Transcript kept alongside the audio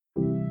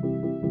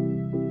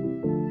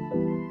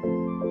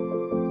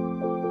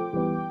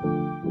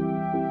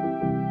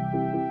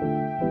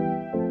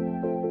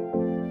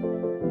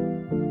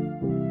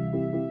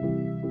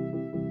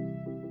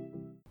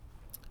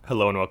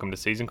Hello and welcome to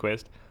Season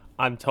Quest.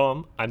 I'm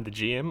Tom, I'm the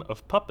GM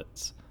of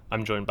Puppets.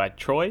 I'm joined by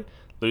Troy,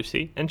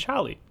 Lucy, and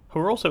Charlie, who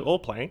are also all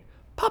playing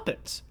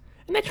Puppets.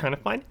 And they're trying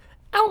to find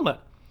Alma,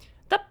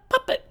 the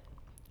puppet.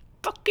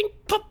 Fucking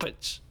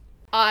puppets.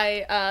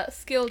 I,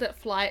 skilled at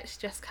flight,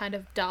 just kind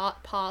of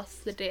dart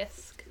past the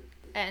desk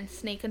and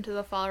sneak into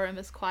the file room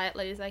as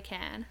quietly as I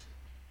can.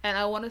 And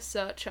I want to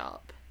search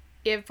up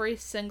every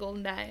single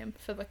name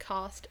for the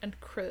cast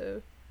and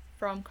crew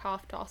from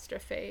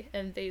Craftostrophe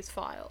in these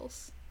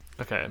files.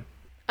 Okay.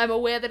 I'm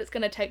aware that it's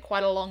going to take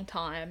quite a long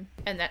time,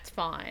 and that's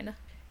fine.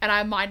 And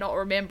I might not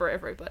remember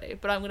everybody,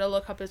 but I'm going to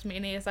look up as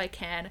many as I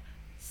can,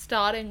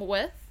 starting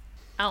with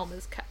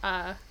Alma's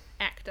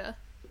actor.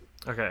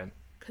 Okay.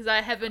 Because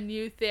I have a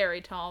new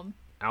theory, Tom.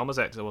 Alma's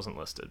actor wasn't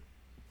listed.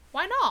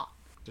 Why not?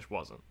 Just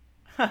wasn't.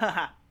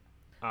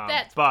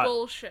 That's but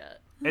bullshit.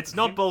 It's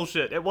not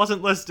bullshit. It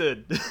wasn't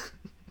listed.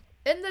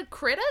 In the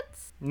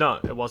credits? No,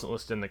 it wasn't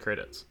listed in the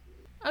credits.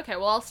 Okay,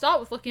 well, I'll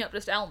start with looking up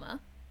just Alma.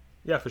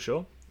 Yeah, for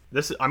sure.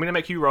 I'm going to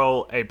make you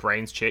roll a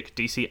brains check,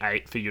 DC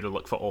 8, for you to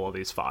look for all of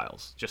these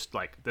files. Just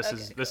like,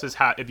 this is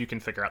how, if you can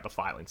figure out the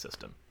filing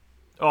system.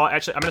 Oh,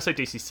 actually, I'm going to say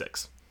DC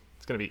 6.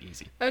 It's going to be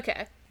easy.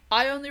 Okay.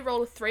 I only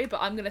rolled a 3,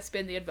 but I'm going to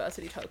spend the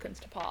adversity tokens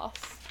to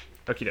pass.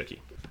 Okie dokie.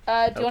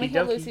 Do you want to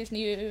hear Okie dokie. Lucy's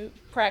new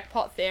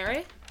crackpot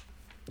theory?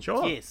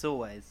 Sure. Yes,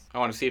 always. I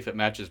want to see if it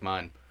matches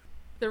mine.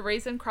 The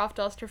reason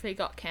Craftostrophe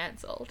got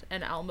cancelled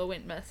and Alma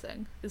went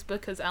missing is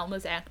because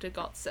Alma's actor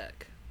got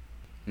sick.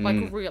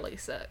 Like, really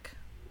sick.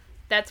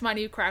 That's my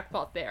new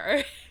crackpot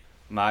theory.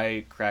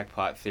 My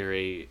crackpot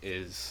theory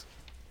is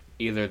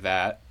either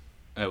that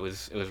it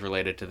was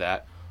related to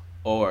that,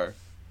 or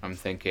I'm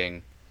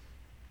thinking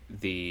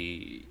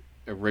the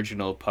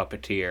original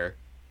puppeteer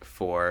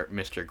for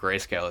Mr.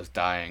 Grayscale is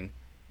dying,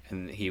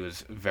 and he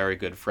was very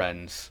good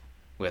friends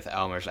with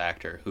Alma's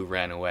actor who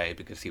ran away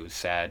because he was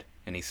sad,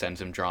 and he sends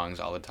him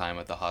drawings all the time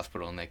at the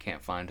hospital, and they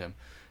can't find him,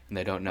 and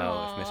they don't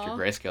know if Mr.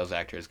 Grayscale's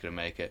actor is going to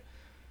make it.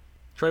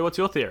 Troy, what's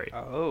your theory?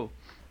 Oh.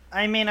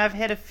 I mean, I've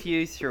had a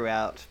few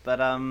throughout, but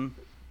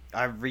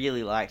I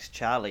really liked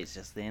Charlie's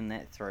just then.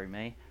 That threw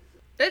me.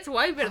 It's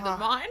way better than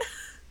mine.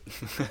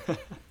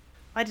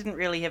 I didn't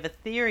really have a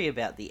theory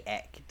about the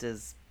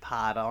actor's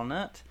part on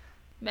it.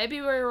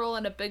 Maybe we were all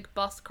in a big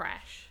bus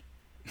crash.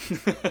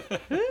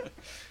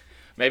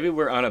 Maybe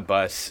we're on a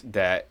bus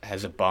that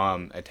has a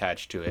bomb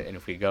attached to it, and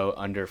if we go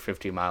under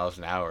 50 miles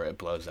an hour, it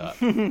blows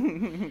up.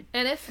 And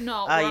if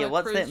not, we're on a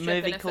what's cruise that ship, movie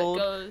and if called?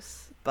 it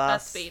goes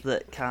Bus speed.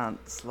 that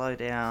can't slow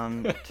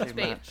down too Speed.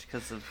 much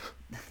because of...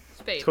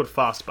 Speed. It's called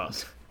Fast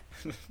Bus.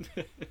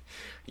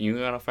 You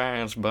got a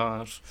fast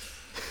bus.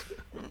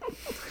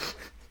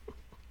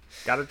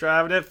 Gotta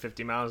drive it at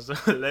 50 miles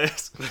or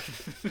less.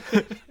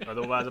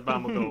 Otherwise the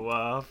bomb will go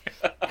off.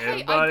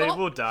 Everybody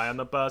will die on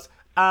the bus.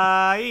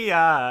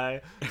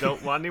 Aye.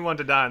 Don't want anyone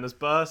to die on this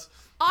bus.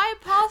 I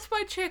passed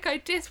my check. I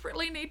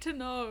desperately need to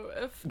know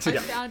if I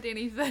found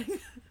anything.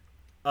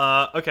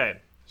 Okay,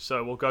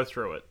 so we'll go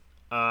through it.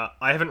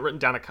 I haven't written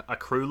down a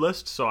crew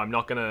list, so I'm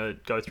not going to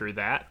go through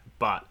that,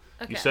 but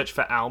you search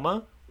for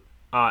Alma,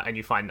 and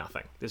you find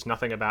nothing. There's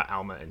nothing about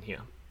Alma in here,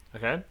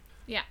 okay?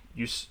 Yeah.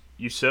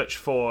 You search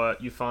for,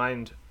 you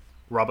find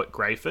Robert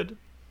Grayford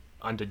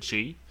under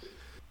G,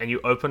 and you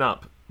open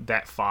up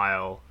that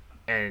file,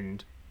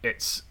 and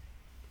it's...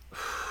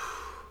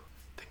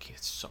 thinking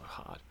it's so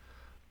hard.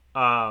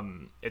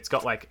 It's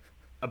got, like,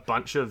 a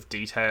bunch of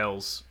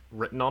details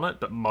written on it,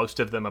 but most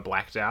of them are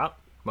blacked out.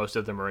 Most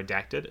of them are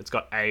redacted. It's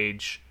got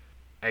age,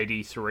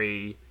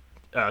 83,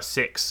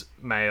 sex,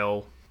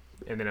 male,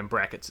 and then in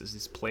brackets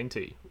is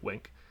plenty,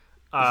 wink.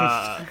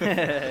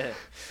 And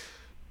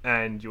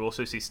you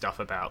also see stuff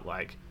about,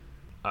 like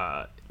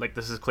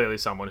this is clearly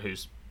someone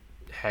who's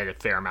had a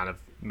fair amount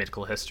of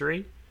medical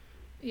history.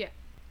 Yeah.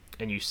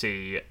 And you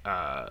see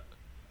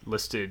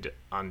listed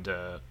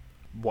under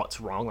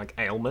what's wrong, like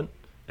ailment.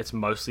 It's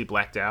mostly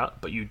blacked out,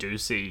 but you do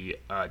see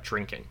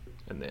drinking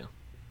in there.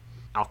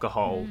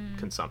 Alcohol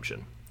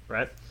consumption,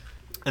 right?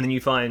 And then you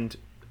find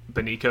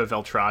Benico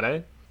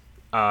Veltrade.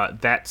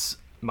 That's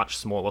much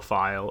smaller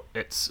file.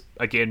 It's,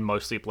 again,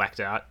 mostly blacked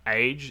out.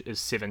 Age is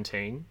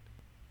 17.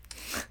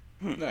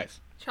 Nice.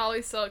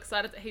 Charlie's so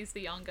excited that he's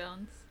the young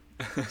guns.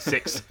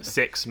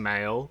 Sex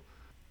male.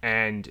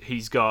 And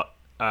he's got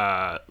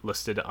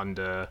listed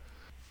under,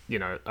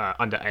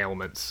 under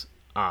ailments,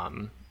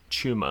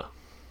 tumor.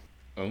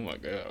 Oh my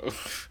god.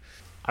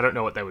 I don't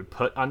know what they would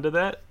put under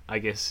that. I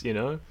guess,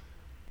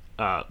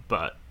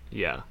 but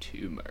yeah.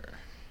 Tumor.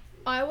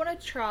 I want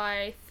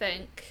to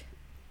think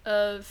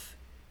of...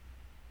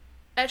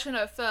 Actually,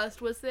 no,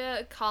 first, was there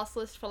a cast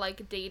list for,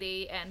 like, Dee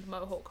Dee and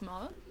Mohawk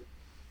Mo?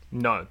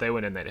 No, they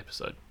weren't in that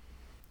episode.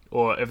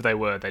 Or if they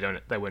were, they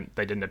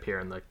didn't appear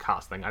in the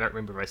cast thing. I don't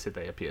remember if I said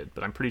they appeared,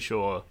 but I'm pretty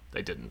sure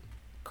they didn't.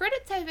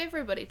 Credits have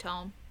everybody,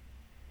 Tom.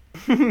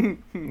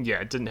 Yeah,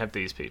 it didn't have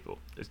these people.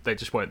 They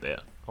just weren't there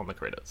on the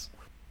credits.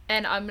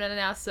 And I'm gonna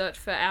now search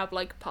for our,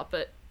 like,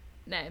 puppet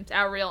names.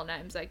 Our real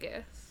names, I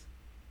guess.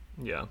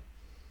 Yeah.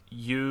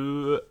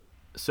 You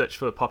search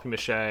for Poppy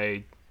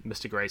Mache,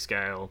 Mr.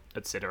 Grayscale,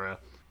 etc.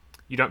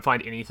 You don't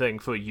find anything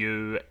for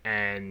you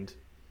and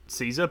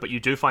Caesar, but you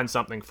do find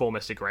something for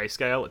Mr.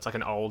 Grayscale. It's like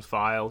an old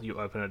file. You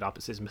open it up.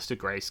 It says Mr.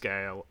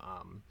 Grayscale,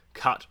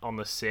 cut on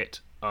the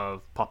set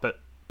of Puppet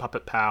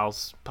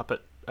Pals,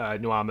 Puppet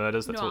Noir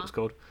Murders. That's what Noir. it's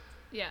called.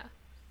 Yeah.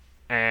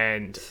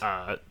 And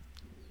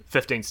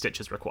 15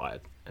 stitches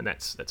required, and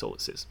that's all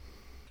it says.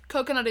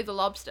 Coconutty the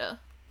lobster.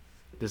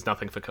 There's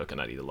nothing for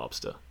Coconutty the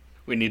lobster.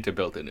 We need to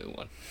build a new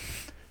one.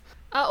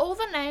 Are all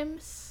the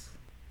names...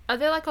 Are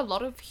there like a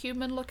lot of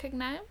human-looking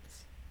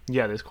names?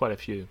 Yeah, there's quite a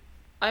few.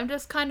 I'm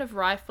just kind of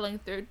rifling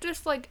through,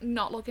 just like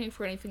not looking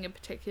for anything in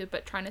particular,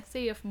 but trying to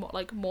see if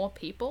more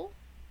people.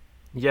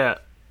 Yeah,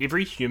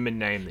 every human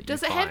name that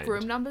Does you it find... have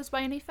room numbers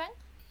by anything?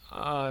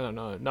 I don't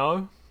know.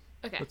 No,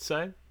 Okay. let's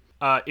say.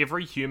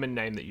 Every human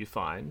name that you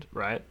find,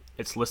 right?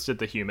 It's listed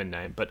the human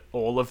name, but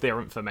all of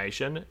their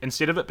information,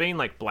 instead of it being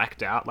like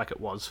blacked out like it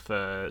was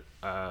for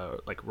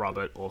like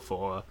Robert or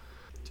for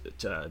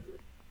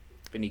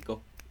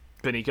Benico.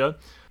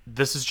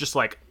 this is just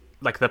like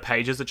the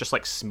pages are just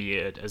like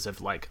smeared as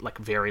if like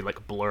very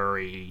like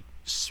blurry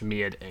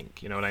smeared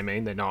ink. You know what I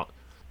mean? They don't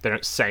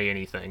say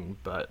anything,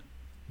 but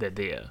they're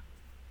there.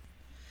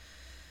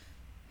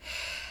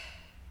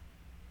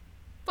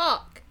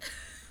 Fuck.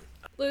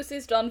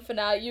 Lucy's done for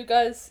now. You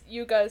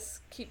guys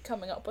keep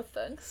coming up with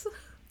things.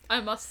 I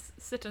must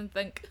sit and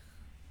think.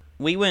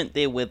 We weren't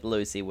there with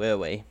Lucy, were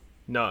we?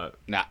 No.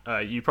 Nah.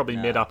 You probably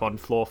met up on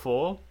floor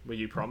 4, where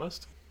you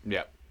promised.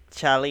 Yep.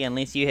 Charlie,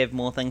 unless you have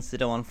more things to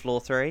do on floor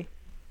 3.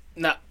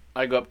 Nah.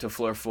 I go up to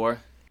floor 4.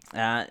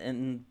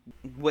 In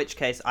which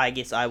case, I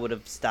guess I would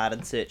have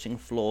started searching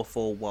floor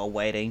 4 while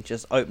waiting,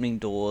 just opening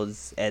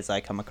doors as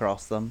I come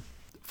across them.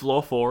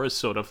 Floor 4 is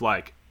sort of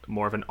like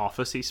more of an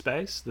office-y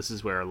space. This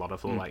is where a lot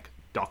of like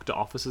doctor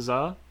offices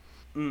are.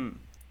 A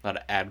lot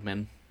of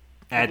admin.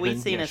 Have we Admin,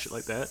 seen yeah, a shit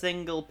like that.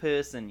 single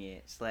person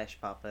yet?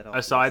 / puppet.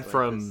 Aside obviously,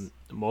 from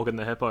Morgan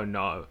the Hippo,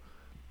 no.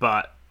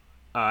 But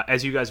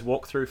as you guys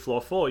walk through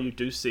floor 4, you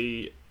do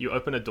see, you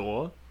open a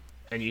door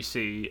and you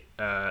see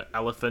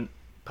elephant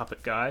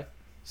puppet guy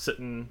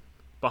sitting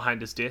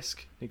behind his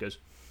desk. He goes,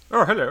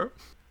 "Oh, hello.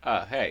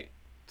 Hey.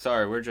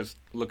 Sorry, we're just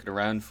looking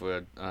around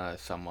for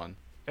someone.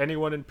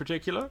 Anyone in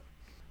particular?"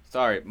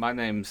 Sorry, my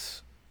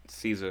name's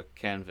Caesar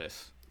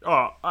Canvas.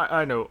 "Oh,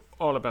 I know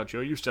all about you.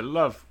 I used to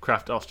love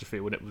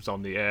Craftostrophe when it was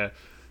on the air.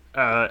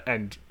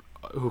 And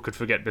who could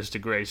forget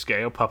Mr.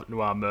 Grayscale, Puppet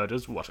Noir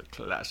Murders? What a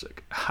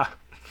classic."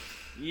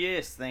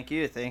 Yes, thank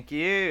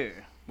you.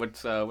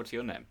 What's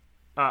your name?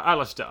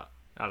 Alistair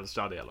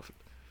the elephant.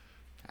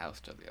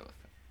 Alistair the elephant.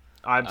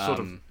 I'm sort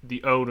of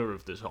the owner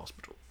of this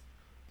hospital.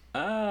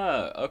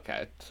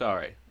 Okay.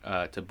 Sorry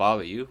to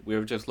bother you. We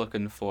were just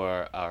looking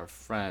for our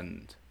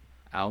friend,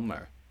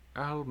 Almer.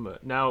 Alma.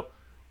 Now,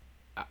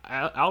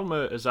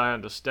 Alma, as I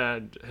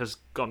understand, has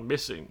gone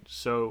missing.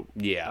 So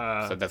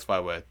Yeah, so that's why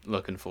we're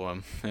looking for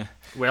him.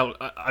 well,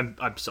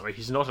 I'm sorry.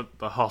 He's not at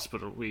the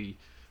hospital. We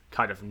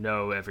kind of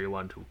know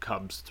everyone who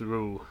comes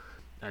through,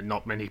 and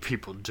not many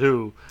people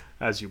do,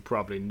 as you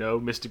probably know,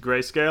 Mr.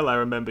 Grayscale. I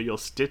remember your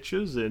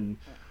stitches, and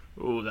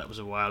that was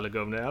a while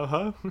ago now,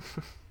 huh?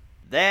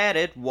 That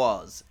it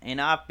was, and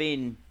I've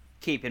been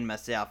keeping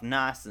myself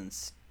nice and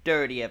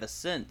sturdy ever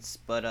since.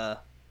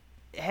 But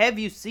have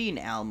you seen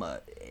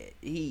Alma?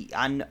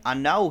 I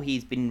know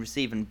he's been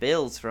receiving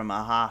bills from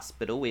a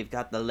hospital. We've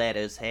got the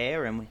letters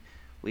here, and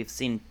we've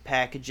seen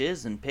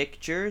packages and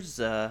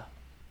pictures.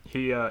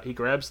 He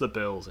grabs the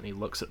bills and he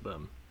looks at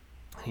them.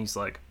 He's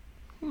like,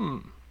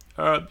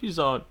 these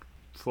aren't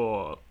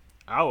for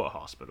our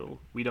hospital.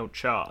 We don't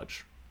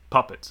charge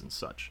puppets and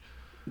such.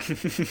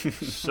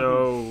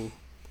 So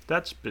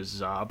that's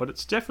bizarre, but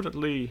it's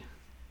definitely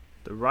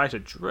the right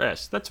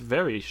address. That's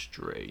very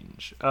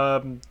strange.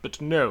 But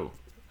no,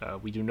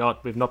 we do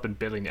not. We've not been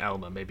billing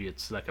Alma. Maybe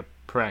it's like a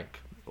prank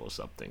or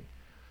something,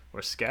 or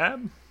a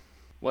scam.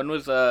 When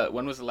was the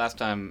last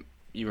time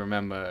you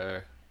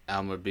remember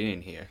Almer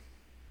being here?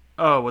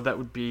 Oh, well, that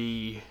would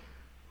be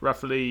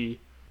roughly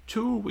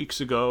 2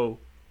 weeks ago.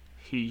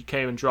 He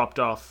came and dropped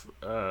off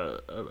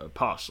a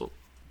parcel.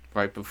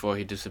 Right before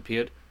he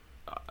disappeared?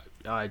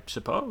 I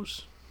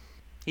suppose.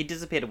 He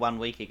disappeared 1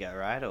 week ago,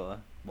 right? Or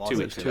was 2 it?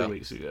 weeks ago. 2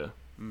 weeks ago.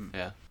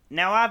 Yeah.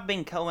 Now, I've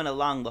been going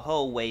along the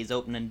hallways,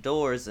 opening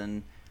doors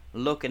and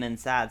looking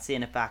inside,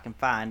 seeing if I can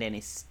find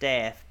any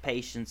staff,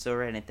 patients,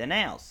 or anything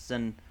else.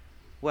 And,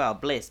 well,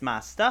 bless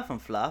my stuff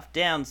and fluff,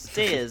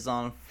 downstairs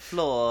on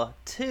floor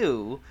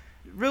 2,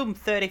 room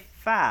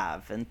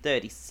 35 and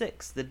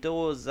 36, the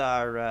doors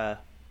are,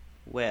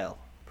 well,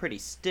 pretty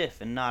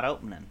stiff and not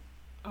opening.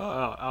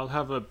 I'll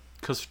have a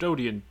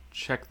custodian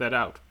check that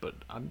out, but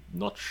I'm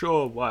not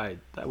sure why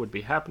that would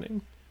be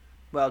happening.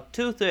 Well,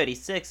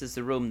 236 is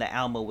the room that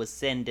Alma was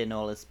sending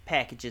all his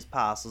packages,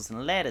 parcels,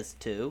 and letters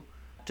to.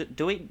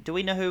 Do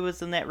we know who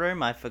was in that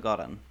room? I've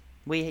forgotten.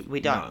 We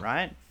don't, No.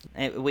 right?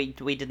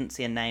 We didn't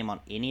see a name on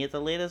any of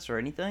the letters or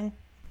anything.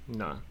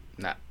 No.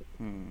 Nah.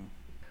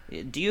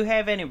 Do you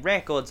have any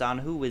records on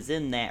who was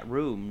in that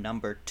room,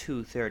 number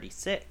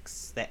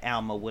 236, that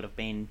Alma would have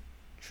been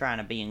trying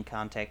to be in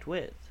contact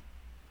with?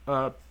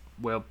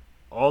 Well,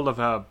 all of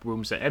our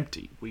rooms are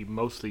empty. We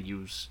mostly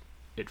use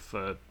it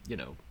for,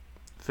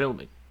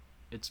 filming.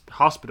 It's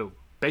hospital,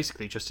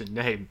 basically just a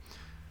name.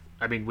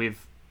 I mean,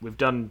 we've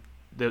done.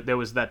 There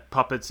was that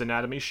Puppets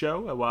Anatomy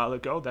show a while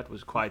ago that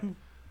was quite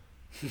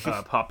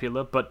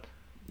popular, but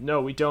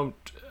no, we don't.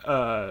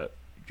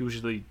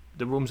 Usually,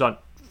 the rooms aren't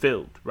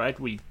filled, right?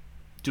 We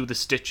do the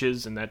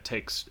stitches, and that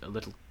takes a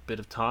little bit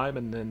of time,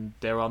 and then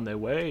they're on their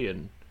way.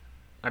 And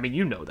I mean,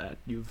 you know that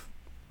you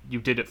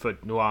did it for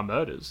Noir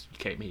Murders. You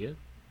came here,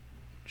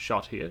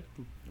 shot here.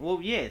 Well,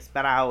 yes,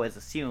 but I always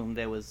assumed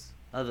there was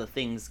other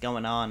things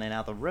going on in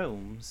other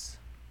rooms.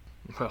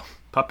 Well,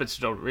 puppets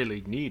don't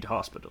really need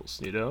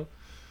hospitals,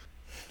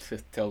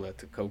 Just tell that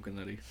to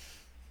Coconutty.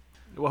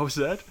 What was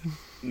that?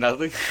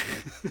 Nothing.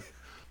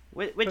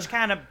 Which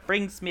kind of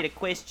brings me to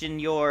question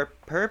your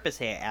purpose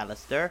here,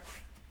 Alistair.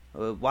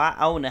 Why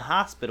own a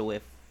hospital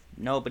if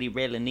nobody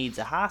really needs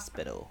a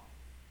hospital?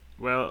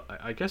 Well,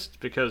 I guess it's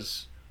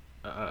because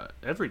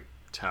every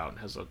town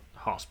has a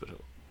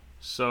hospital.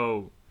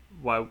 So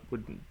why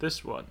wouldn't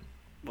this one?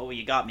 Well,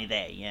 you got me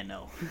there,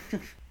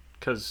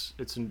 Because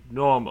it's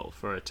normal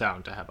for a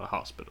town to have a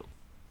hospital.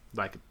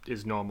 Like it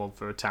is normal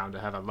for a town to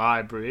have a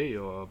library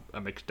or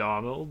a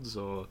McDonald's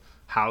or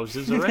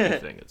houses or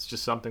anything. It's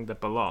just something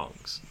that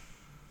belongs.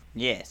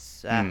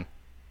 Yes.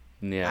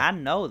 Yeah. I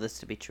know this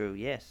to be true,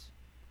 yes.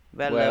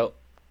 Well,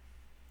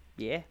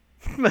 yeah.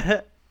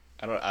 I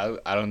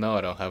don't know.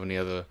 I don't have any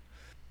other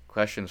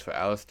questions for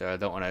Alistair. I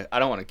don't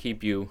want to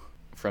keep you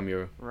from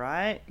your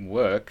Right?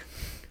 work.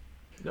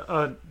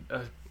 No,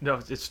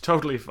 it's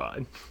totally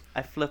fine.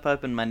 I flip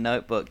open my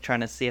notebook trying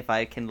to see if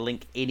I can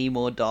link any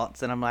more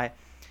dots, and I'm like,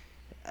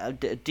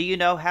 do you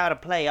know how to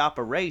play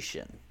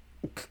Operation?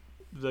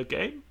 The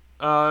game?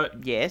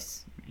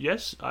 Yes.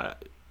 Yes, I'm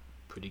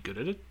pretty good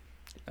at it.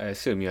 I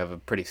assume you have a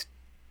pretty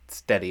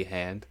steady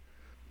hand.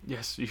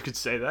 Yes, you could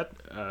say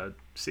that.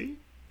 See?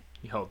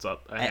 He holds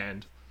up a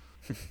hand.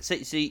 So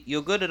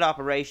you're good at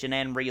Operation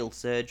and real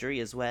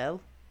surgery as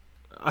well?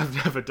 I've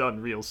never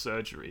done real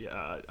surgery.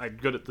 I'm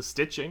good at the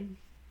stitching,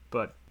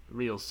 but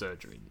real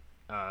surgery.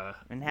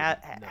 And no.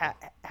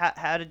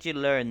 how did you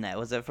learn that?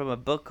 Was it from a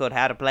book called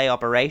How to Play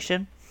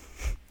Operation?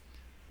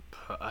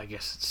 I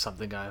guess it's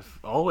something I've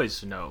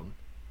always known.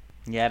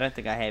 Yeah, I don't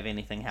think I have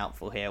anything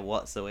helpful here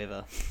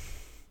whatsoever.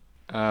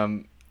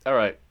 All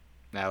right,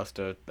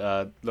 Alistair.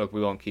 Look,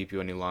 we won't keep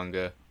you any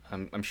longer.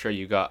 I'm sure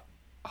you got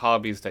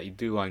hobbies that you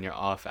do on your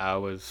off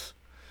hours,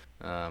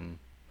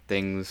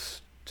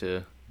 things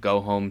to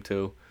go home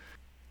to.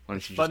 Why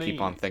don't you just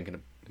keep on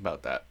thinking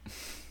about that?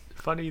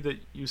 Funny that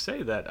you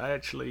say that. I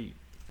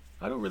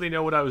don't really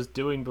know what I was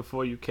doing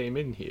before you came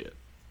in here.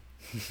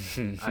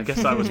 I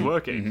guess I was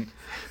working.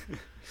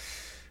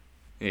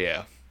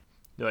 Yeah.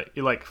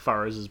 He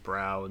furrows his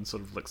brow and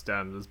sort of looks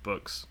down at his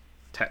books,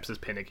 taps his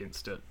pen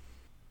against it.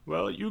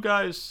 Well, you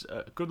guys,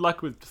 good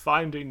luck with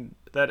finding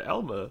that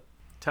Elmer.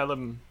 Tell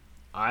him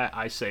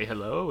I say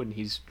hello and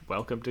he's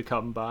welcome to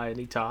come by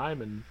any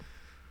time. And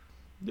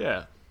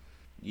yeah.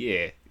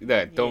 Yeah.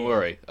 Don't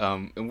worry.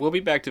 And we'll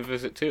be back to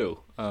visit too.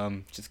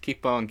 Just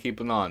keep on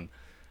keeping on.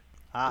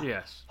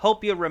 Yes.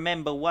 Hope you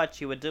remember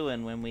what you were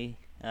doing when we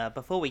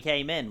before we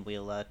came in.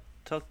 We'll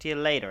talk to you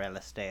later,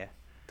 Alistair.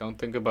 Don't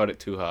think about it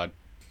too hard.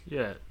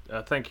 Yeah.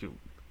 Thank you.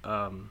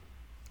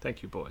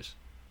 Thank you, boys.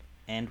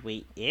 And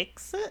we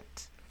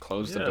exit?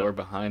 Close the door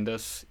behind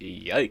us.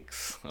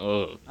 Yikes.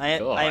 Oh,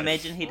 God. I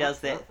imagine he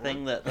does that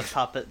thing that the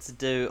puppets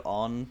do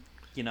on,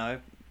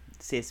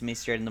 Sesame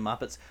Street and the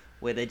Muppets,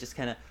 where they just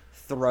kind of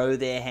throw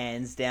their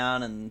hands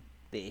down and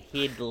their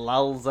head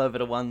lulls over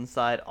to one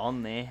side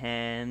on their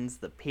hands.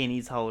 The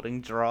penny's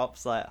holding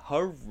drops like,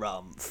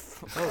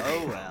 harumph.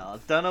 Oh well,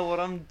 don't know what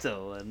I'm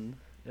doing.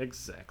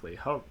 Exactly.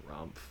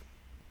 Harumph.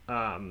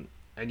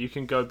 And you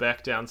can go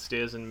back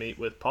downstairs and meet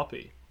with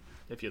Poppy,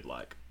 if you'd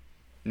like.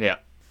 Yeah.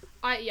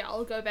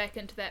 I'll go back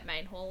into that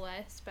main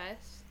hallway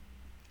space.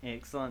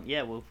 Excellent.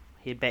 Yeah, we'll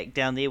head back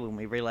down there when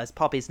we realise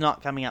Poppy's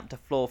not coming up to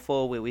floor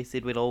 4 where we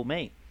said we'd all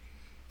meet.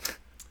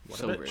 What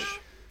So a bitch. rich.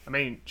 I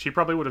mean, she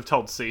probably would have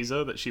told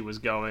Caesar that she was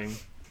going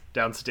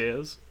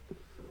downstairs.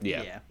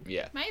 Yeah.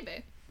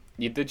 Maybe.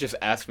 You did just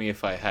ask me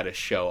if I had a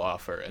show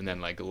offer and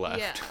then left.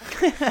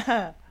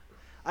 Yeah.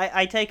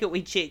 I take it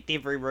we checked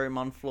every room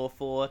on floor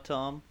 4,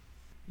 Tom.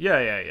 Yeah,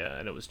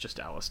 and it was just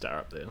Alistair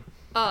up there.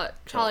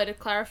 Charlie, to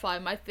clarify,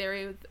 my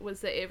theory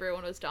was that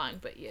everyone was dying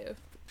but you.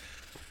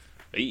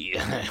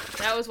 Yeah.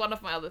 That was one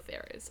of my other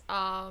theories.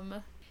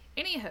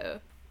 Anywho,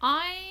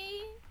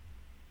 I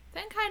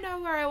think I know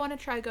where I want to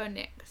try go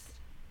next.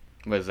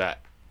 Where's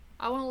that?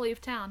 I want to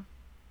leave town.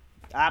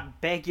 I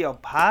beg your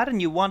pardon,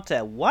 you want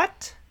to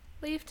what?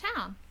 Leave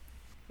town.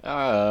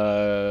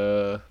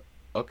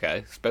 Okay.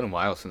 It's been a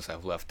while since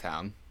I've left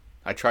town.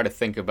 I try to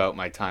think about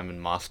my time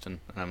in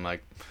Boston, and I'm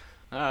like,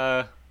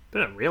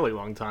 Been a really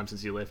long time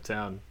since you left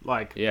town.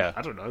 Yeah.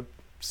 I don't know,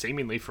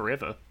 seemingly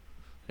forever.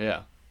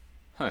 yeah.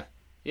 Huh.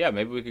 Yeah,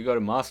 maybe we could go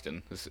to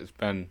Boston. It's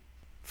been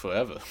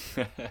forever.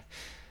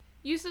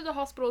 You said the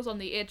hospital's on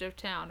the edge of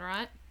town,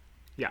 right?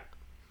 Yeah.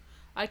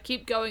 I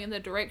keep going in the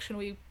direction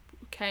we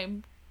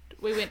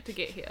went to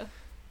get here.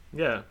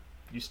 Yeah,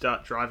 you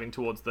start driving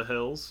towards the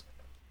hills.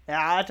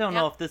 I don't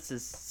know Yep. if this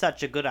is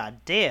such a good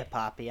idea,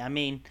 Poppy. I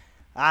mean,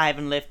 I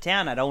haven't left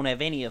town. I don't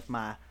have any of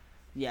my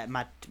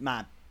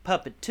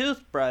puppet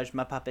toothbrush,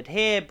 my puppet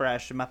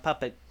hairbrush, or my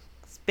puppet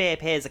spare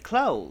pairs of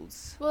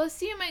clothes. Well,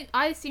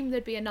 I assume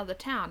there'd be another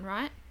town,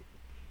 right?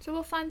 So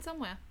we'll find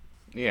somewhere.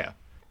 Yeah.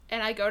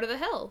 And I go to the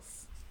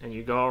hills. And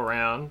you go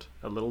around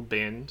a little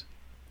bend,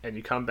 and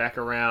you come back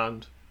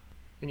around,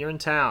 and you're in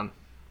town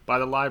by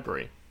the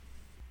library.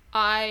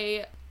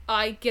 I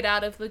get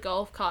out of the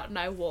golf cart and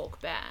I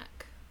walk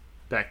back.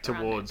 Back Around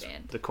that towards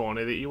bend. the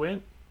corner that you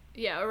went.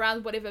 Yeah,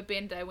 around whatever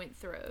bend I went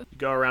through. You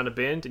go around a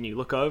bend and you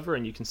look over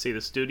and you can see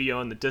the studio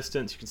in the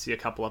distance. You can see a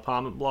couple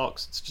apartment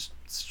blocks. It's just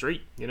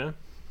street, you know?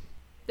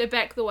 They're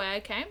back the way I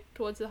came,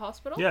 towards the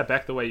hospital. Yeah,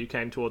 back the way you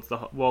came towards the...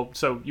 Well,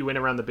 so you went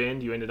around the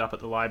bend, you ended up at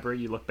the library,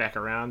 you look back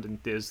around and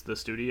there's the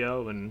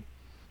studio and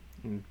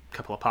a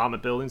couple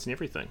apartment buildings and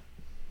everything.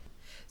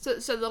 So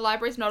the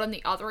library's not on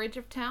the other edge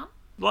of town?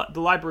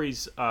 The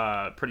library's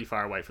pretty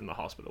far away from the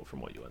hospital,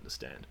 from what you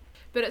understand.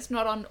 But it's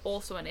not on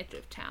also an edge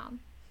of town.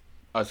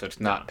 Oh, so it's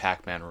not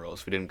Pac-Man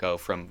rules. We didn't go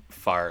from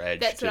far edge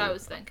That's to... what I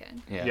was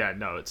thinking. Yeah. Yeah,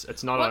 no, it's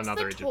not What's on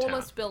another the edge of town.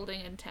 tallest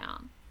building in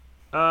town?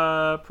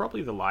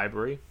 Probably the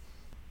library.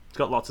 It's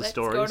got lots of Let's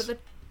stories. go to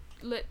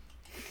the...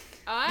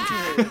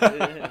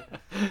 Ah!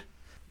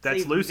 That's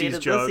Even Lucy's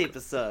better joke. This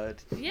episode.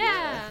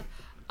 Yeah.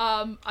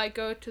 I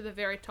go to the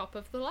very top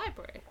of the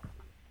library.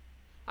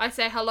 I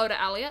say hello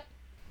to Elliot.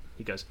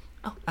 He goes,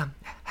 Oh,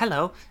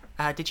 hello.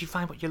 Did you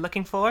find what you're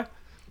looking for?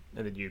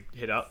 and then you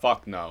head up.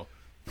 Fuck no.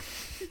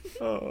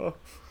 Oh.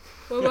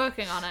 We're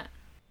working on it.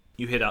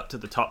 You head up to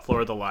the top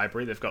floor of the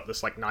library. They've got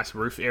this like nice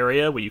roof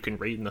area where you can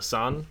read in the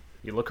sun.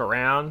 You look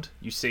around.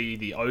 You see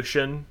the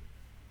ocean,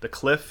 the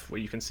cliff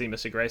where you can see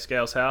Mr.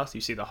 Grayscale's house.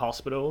 You see the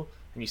hospital,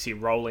 and you see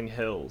rolling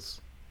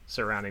hills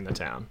surrounding the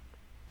town.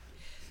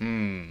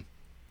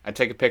 I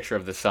take a picture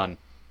of the sun.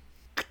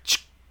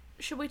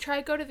 Should we try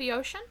to go to the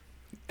ocean?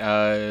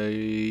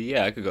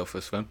 Yeah, I could go for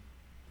a swim.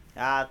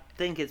 I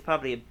think it's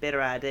probably a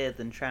better idea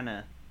than trying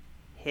to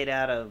head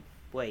out of...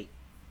 Wait.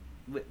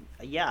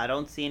 Yeah, I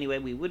don't see any way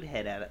we would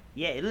head out of...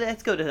 Yeah,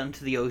 let's go down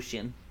to the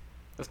ocean.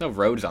 There's no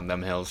roads on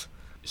them hills.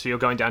 So you're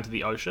going down to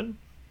the ocean?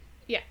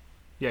 Yeah.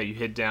 Yeah, you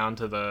head down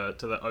to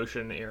the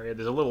ocean area.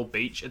 There's a little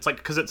beach. It's like,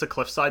 because it's a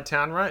cliffside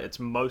town, right? It's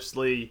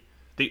mostly...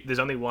 There's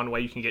only one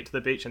way you can get to the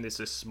beach, and there's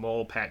this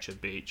small patch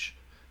of beach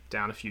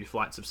down a few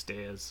flights of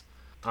stairs.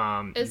 Is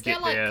You there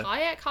get like there,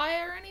 kayak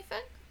hire or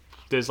anything?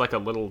 there's like a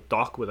little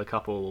dock with a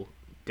couple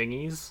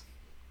dinghies,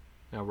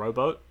 a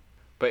rowboat.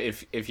 But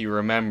if you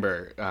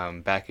remember,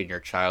 back in your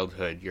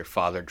childhood, your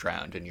father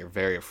drowned, and you're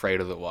very afraid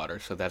of the water,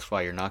 so that's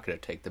why you're not going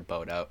to take the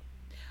boat out.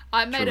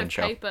 I'm made Truman of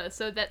Show. paper,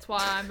 so that's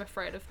why I'm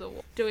afraid of the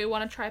water. Do we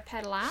want to try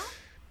paddle out?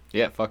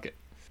 Yeah, fuck it.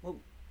 Well,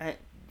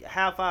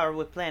 how far are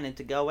we planning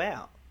to go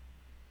out?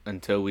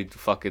 Until we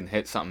fucking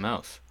hit something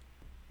else.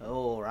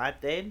 All right,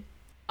 then.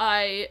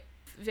 I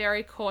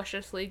very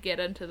cautiously get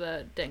into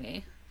the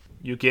dinghy.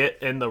 You get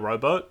in the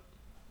rowboat,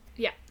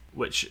 Yeah.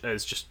 which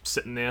is just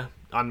sitting there,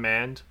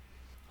 unmanned.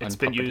 It's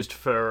been Unpuppeted. used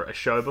for a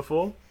show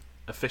before,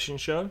 a fishing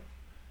show.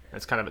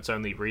 It's kind of its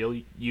only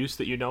real use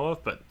that you know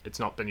of, but it's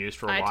not been used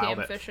for a while.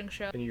 ITM fishing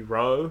show. And you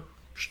row.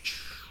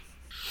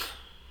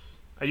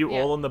 Are you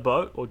Yeah. all on the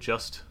boat, or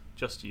just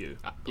you?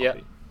 yeah.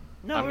 Poppy?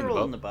 No, I'm in we're the all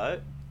boat. in the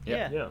boat.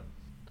 Yeah. Yeah.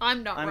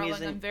 I'm not I'm rowing,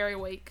 using- I'm very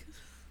weak.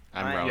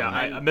 I'm Right, rowing. Yeah,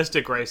 I'm-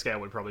 Mr. Grayscale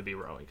would probably be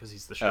rowing because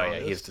he's the Oh,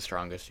 strongest. yeah, he's the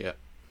strongest, yeah.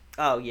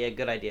 Oh, yeah,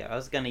 good idea. I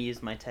was going to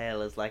use my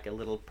tail as like a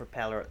little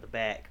propeller at the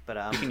back, but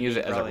You can use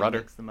it as a rowing rudder.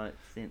 makes the most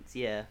sense,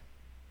 yeah.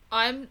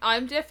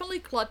 I'm definitely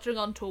clutching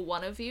onto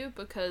one of you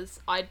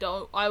because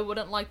I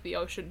wouldn't like the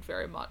ocean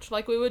very much.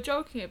 Like we were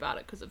joking about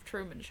it because of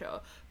Truman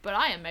Show, but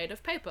I am made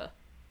of paper.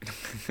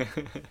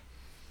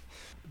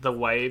 The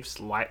waves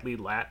lightly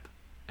lap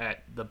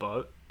at the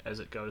boat as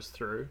it goes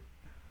through.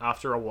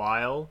 After a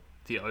while,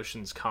 the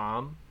ocean's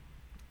calm.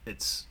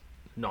 It's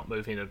not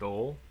moving at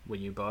all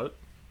when you boat.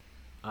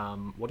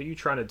 What are you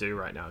trying to do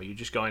right now? Are you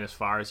just going as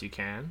far as you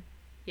can?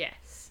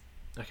 Yes.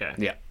 Okay.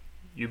 Yeah.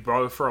 You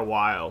row for a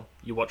while.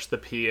 You watch the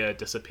pier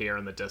disappear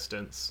in the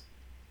distance.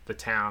 The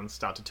town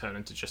start to turn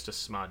into just a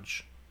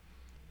smudge.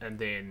 And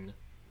then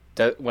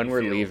When You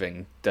we're feel-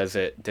 leaving, does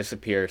it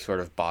disappear sort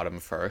of bottom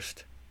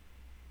first?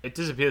 it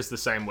disappears the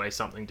same way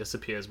something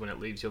disappears when it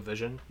leaves your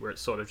vision, where it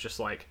sort of just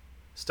like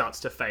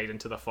starts to fade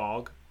into the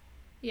fog.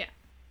 Yeah.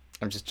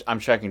 I'm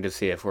checking to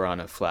see if we're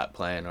on a flat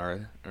plane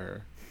or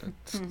a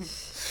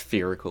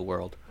spherical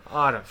world.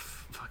 I don't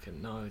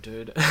fucking know,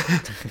 dude.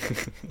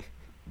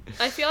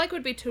 I feel like it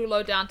would be too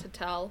low down to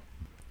tell.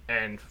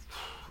 And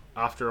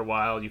after a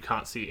while, you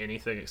can't see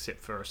anything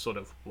except for a sort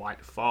of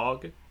white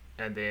fog,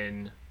 and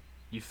then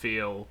you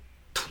feel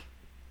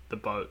the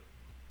boat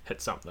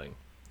hit something.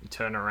 You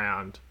turn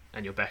around,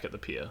 and you're back at the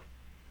pier.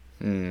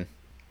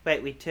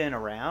 Wait, we turn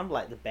around,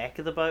 like the back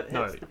of the boat hits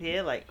No. the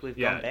pier, like we've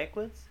Yeah. gone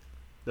backwards?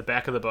 The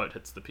back of the boat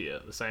hits the pier.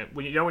 The same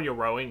when you're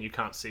rowing, you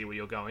can't see where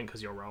you're going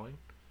because you're rowing.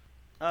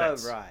 Oh,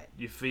 That's- right.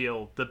 You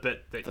feel the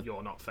bit that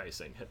you're not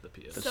facing hit the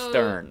pier. The So-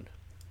 stern.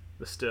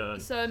 the stern.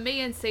 So me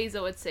and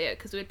Caesar would see it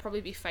because we'd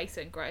probably be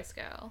facing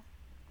Grayscale.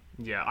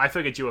 Yeah, I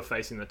figured you were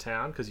facing the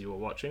town because you were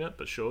watching it,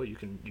 but sure, you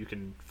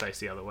can face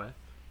the other way.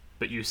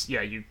 But you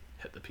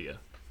hit the pier.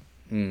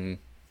 Hmm.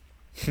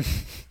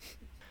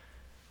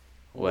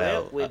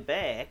 Well, Well, we're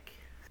back.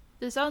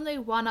 There's only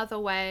one other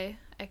way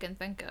I can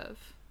think of,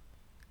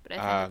 but I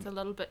think it's a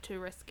little bit too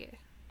risky.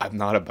 I'm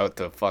not about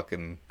to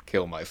fucking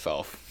kill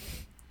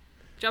myself.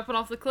 Jumping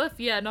off the cliff?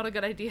 Yeah, not a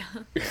good idea.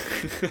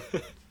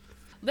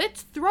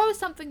 Let's throw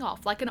something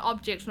off, like an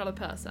object, not a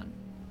person.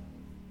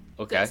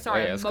 Okay,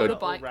 Sorry, let's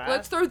motorbike. Alright.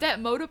 Let's throw that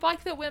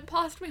motorbike that went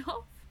past me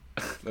off.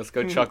 Let's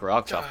go chuck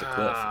rocks off the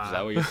cliff. Is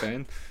that what you're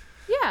saying?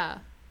 Yeah.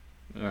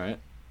 All right.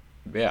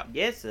 Yeah.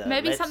 Yes,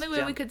 Maybe let's something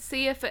where we jump- could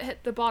see if it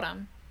hit the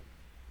bottom.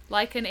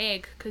 Like an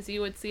egg, because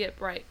you would see it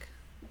break.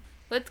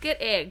 Let's get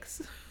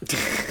eggs.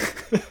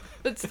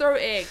 Let's throw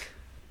egg.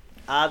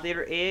 Are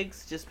there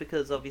eggs? Just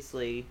because,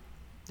 obviously...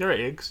 There are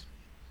eggs.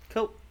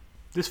 Cool.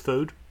 There's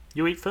food.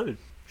 You eat food.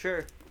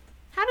 Sure.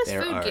 How does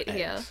There food are get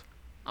here? eggs.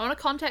 I want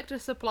to contact a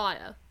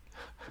supplier.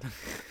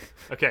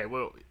 Okay,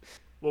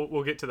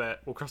 we'll get to that.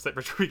 We'll cross that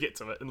bridge when we get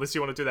to it. Unless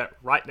you want to do that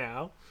right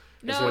now.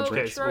 No, In which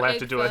case, throw we'll have egg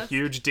to do a first.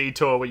 huge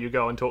detour where you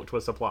go and talk to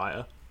a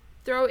supplier.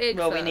 Throw egg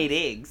Well, first. we need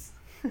eggs.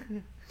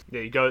 Yeah,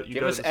 you go.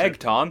 Give go us to the egg,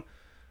 Tom.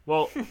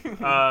 Well,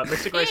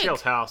 Mr.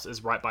 Grayscale's house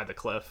is right by the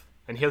cliff,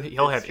 and he'll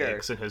have That's true.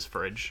 eggs in his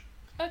fridge.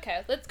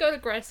 Okay, let's go to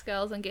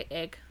Grayscales and get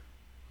egg.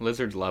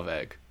 Lizards love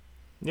egg.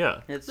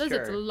 Yeah, It's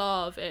Lizards true.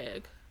 love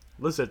egg.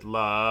 lizard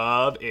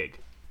love egg.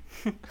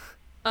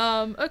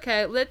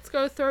 Okay, let's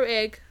go throw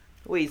egg.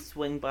 We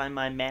swing by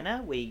my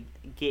manor. We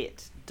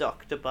get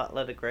Dr.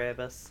 Butler to grab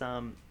us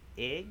some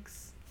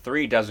eggs.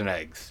 3 dozen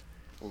eggs.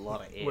 A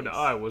lot of eggs. When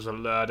I was a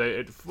lad, I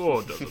ate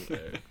 4 dozen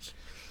eggs.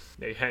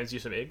 Yeah, he hands you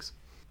some eggs.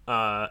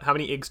 How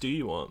many eggs do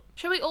you want?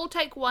 Shall we all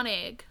take one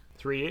egg?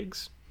 3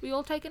 eggs? We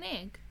all take an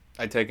egg.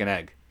 I take an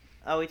egg.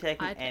 Are we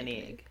taking I an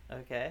take egg?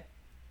 Okay.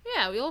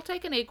 Yeah, we all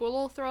take an egg. We'll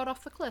all throw it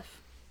off the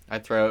cliff. I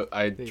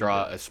you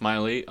draw go. a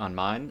smiley on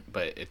mine,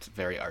 but it's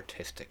very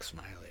artistic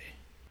smiley.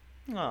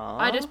 Aww.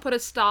 I just put a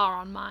star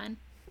on mine.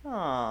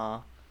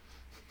 Aww.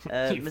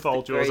 You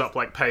fold yours up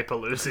like paper,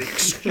 Lucy.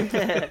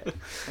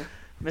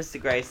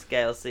 Mr.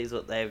 Grayscale sees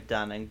what they've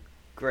done and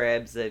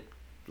grabs a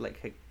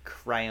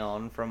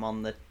crayon from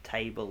on the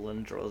table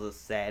and draws a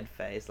sad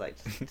face, like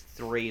just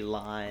 3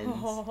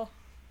 lines.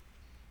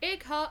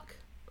 Egg huck.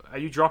 Are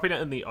you dropping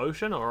it in the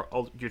ocean, or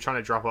you're trying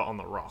to drop it on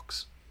the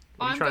rocks?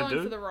 What are you I'm trying going to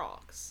do? for the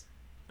rocks.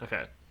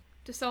 Okay.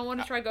 Does someone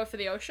want to try go for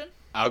the ocean?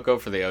 I'll go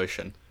for the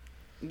ocean.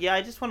 Yeah,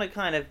 I just want to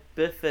kind of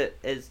biff it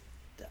as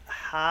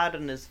hard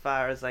and as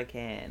far as I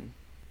can.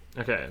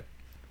 Okay.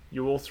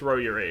 You all throw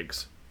your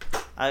eggs.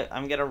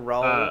 I'm gonna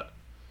roll.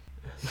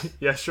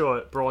 Yeah,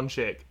 sure. Brawn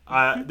check.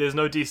 There's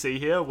no DC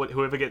here.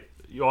 Whoever get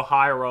your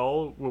high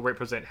roll will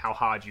represent how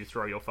hard you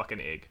throw your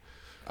fucking egg.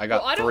 I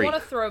got Well, I don't 3. want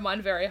to throw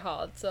mine very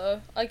hard,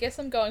 so I guess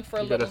I'm going for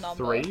a You got little a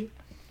number. 3.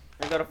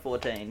 I got a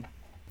 14.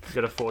 You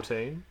got a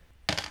 14.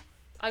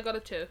 I got a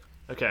 2.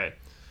 Okay.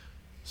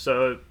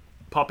 So,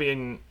 Poppy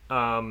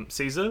and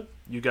Caesar,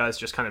 you guys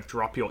just kind of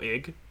drop your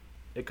egg.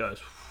 It goes.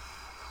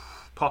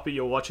 Poppy,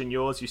 you're watching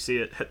yours. You see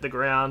it hit the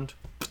ground.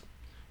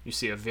 You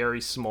see a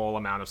very small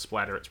amount of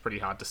splatter. It's pretty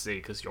hard to see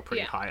because you're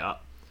pretty Yeah. high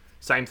up.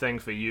 Same thing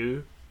for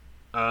you.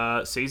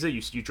 Caesar,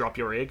 you drop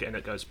your egg and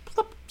it goes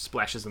plop,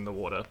 splashes in the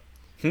water.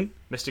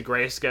 Mr.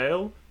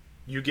 Grayscale,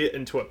 you get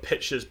into a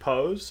pitcher's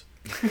pose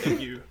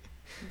and you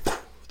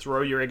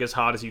throw your egg as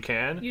hard as you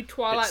can. You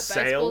Twilight It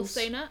Baseball sails.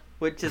 seen it?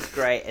 Which is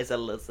great as a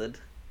lizard.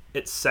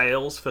 It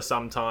sails for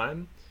some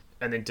time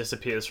and then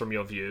disappears from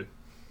your view.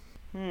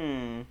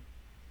 Then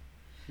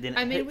it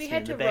I mean, hits we me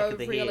had in to the back row of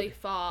the really head.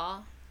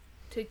 far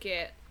to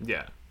get.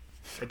 Yeah.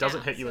 It doesn't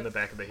Yeah, hit you in so- the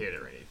back of the head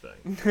or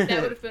anything.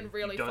 That would have been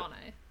really don't-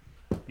 funny.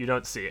 You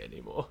don't see it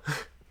anymore.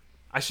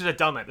 I should have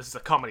done that. This is a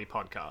comedy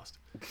podcast.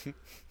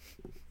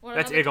 Want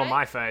That's another egg on take?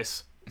 my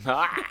face.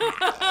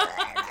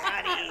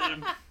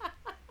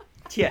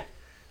 Yeah.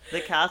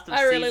 The cast of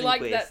I really Season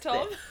like Quest, that,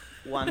 Tom.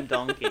 one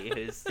donkey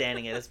who's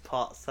standing at his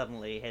pot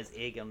suddenly has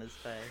egg on his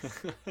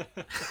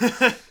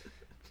face.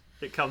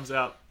 It comes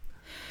out,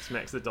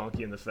 smacks the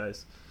donkey in the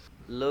face.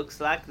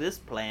 Looks like this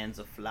plan's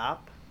a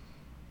flop.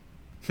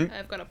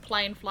 I've got a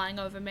plane flying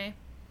over me.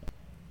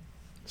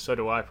 So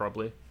do I,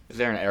 probably. Is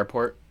there an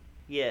airport?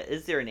 Yeah,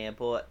 is there an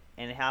airport?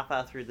 And how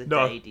far through the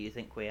No. day do you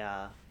think we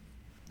are?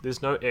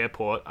 There's no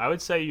airport. I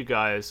would say you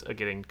guys are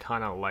getting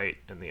kind of late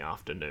in the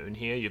afternoon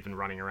here. You've been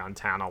running around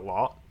town a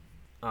lot.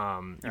 You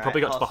Right,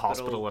 probably got to the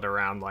hospital. hospital at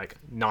around like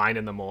 9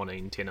 in the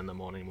morning, 10 in the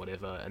morning,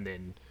 whatever, and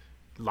then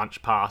lunch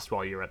passed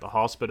while you were at the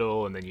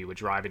hospital, and then you were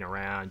driving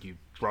around. You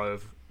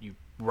rode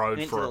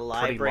Went to for the a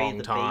pretty library, long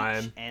the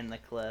time. beach, and the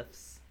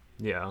cliffs.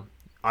 Yeah,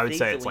 I would Caesar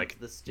say went it's like to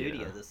the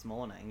studio yeah. this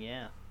morning.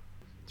 Yeah.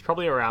 It's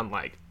probably around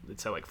like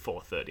let's say like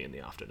 4:30 in the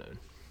afternoon.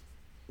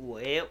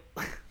 Well,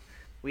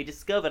 we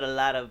discovered a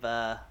lot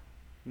of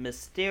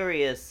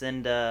mysterious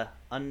and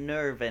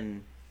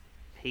unnerving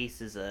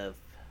pieces of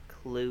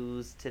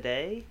clues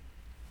today.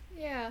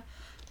 Yeah.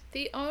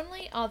 The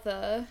only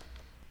other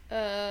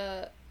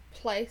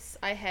place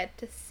I had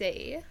to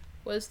see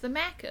was the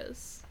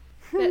Macca's.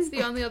 That's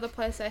the only other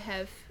place I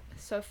have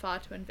so far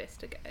to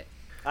investigate.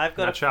 I've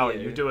got Now, a Charlie,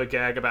 few. you do a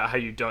gag about how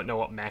you don't know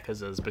what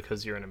Macca's is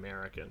because you're an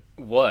American.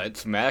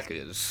 What's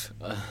Macca's?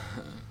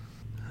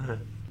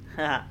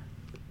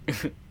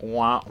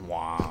 Wah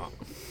wah.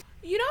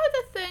 You know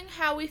the thing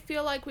how we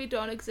feel like we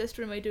don't exist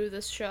when we do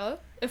this show,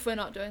 if we're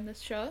not doing this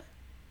show?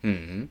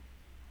 Hmm.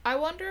 I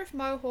wonder if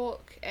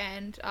Mohawk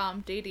and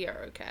Dee Dee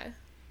are okay.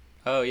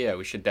 Oh yeah,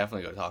 we should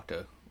definitely go talk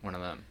to one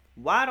of them.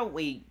 Why don't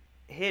we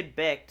head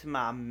back to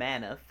my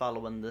manor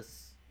following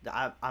this?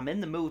 I'm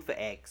in the mood for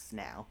eggs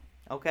now.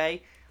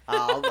 Okay,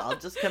 I'll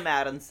just come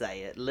out and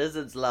say it.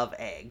 Lizards love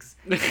eggs.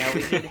 Now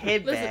we should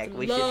head back. Lizards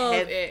We love should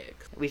have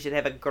eggs. we should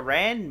have a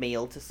grand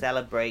meal to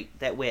celebrate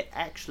that we're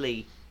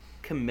actually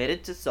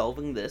committed to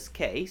solving this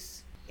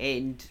case,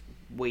 and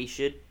we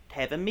should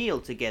have a meal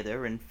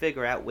together and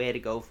figure out where to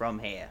go from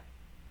here.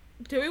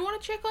 Do we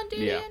want to check on Dee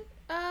Dee Yeah.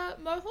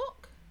 and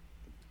Mohawk?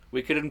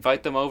 We could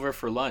invite them over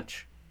for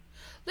lunch.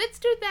 Let's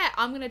do that.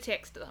 I'm going to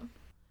text them.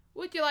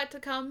 Would you like to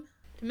come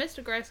to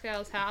Mr.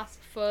 Grayscale's house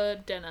for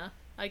dinner?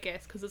 I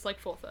guess, because it's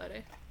like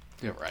 4:30.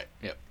 Yeah, right.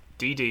 Yep.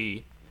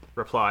 DD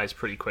replies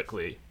pretty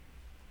quickly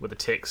with a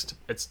text.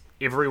 It's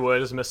every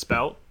word is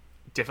misspelt,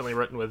 definitely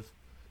written with,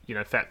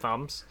 fat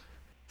thumbs.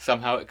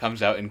 Somehow it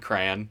comes out in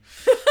crayon.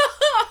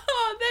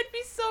 That'd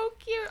be so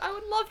cute. I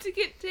would love to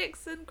get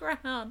texts in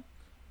Crown.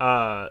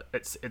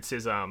 It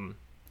says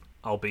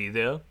I'll be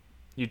there.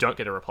 You don't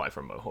get a reply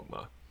from Mohawk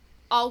though,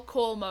 I'll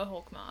call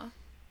Mohawk Ma.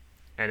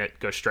 and it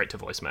goes straight to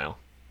voicemail.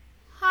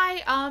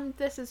 Hi,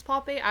 this is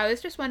Poppy. I was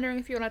just wondering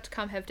if you wanted to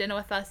come have dinner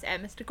with us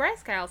at Mr.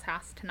 Grayscale's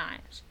house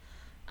tonight.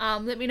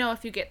 Let me know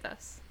if you get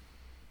this.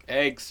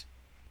 Eggs.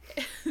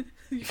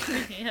 You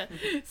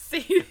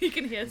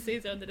can hear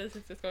Caesar in the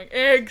distance just going,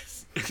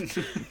 eggs!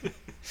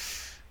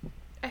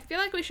 I feel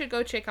like we should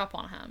go check up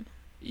on him.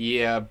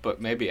 Yeah,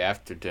 but maybe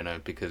after dinner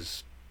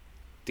because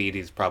Dee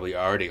Dee's probably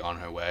already on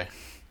her way.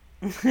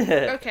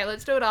 Okay,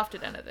 let's do it after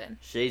dinner then.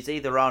 She's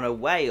either on her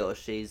way or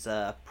she's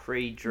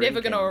pre-drinking.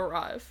 Never gonna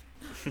arrive.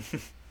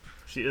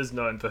 She is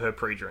known for her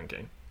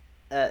pre-drinking.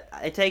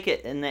 I take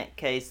it in that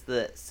case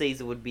that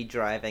Caesar would be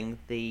driving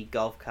the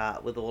golf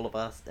cart with all of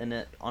us in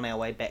it on our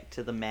way back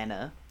to the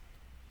manor.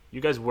 You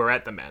guys were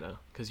at the manor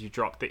because you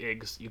dropped the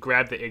eggs. You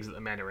grabbed the eggs at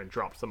the manor and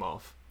dropped them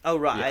off. Oh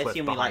right, The I cliff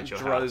assume we behind your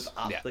drove house.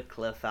 up Yeah. the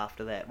cliff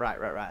after that.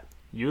 Right.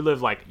 You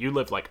live like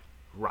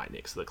right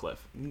next to the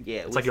cliff.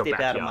 Yeah, we like your step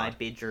out of my backyard.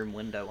 bedroom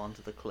window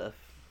onto the cliff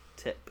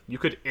tip. You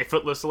could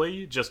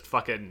effortlessly just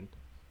fucking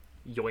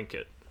yoink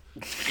it.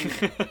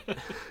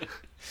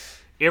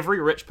 Every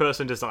rich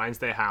person designs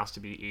their house to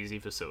be easy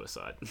for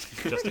suicide,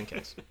 just in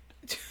case.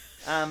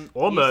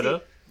 Or You murder.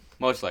 said-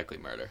 Most likely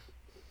murder.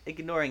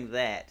 ignoring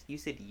that, you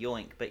said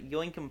yoink, but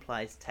yoink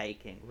implies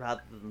taking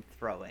rather than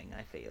throwing,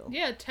 I feel.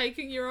 Yeah,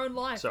 taking your own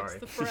life. Sorry.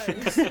 It's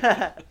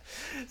the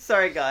phrase.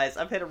 Sorry guys,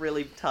 I've had a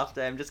really tough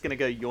day. I'm just gonna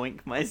go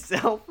yoink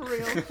myself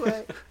real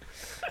quick.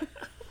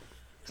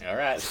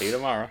 Alright, see you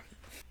tomorrow.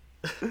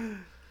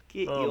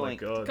 Get Oh my yoinked.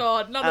 god.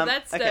 God, none of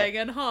that's okay. staying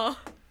in, huh?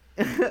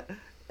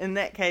 In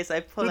that case,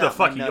 I pull Who the out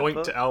fuck my yoinked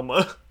notebook.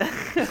 Elma?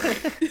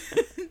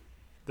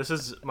 This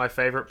is my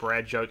favorite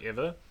Brad joke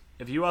ever.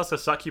 If you ask a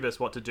succubus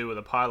what to do with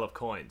a pile of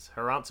coins,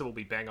 her answer will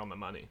be bang on the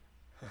money.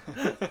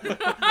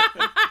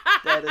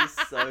 That is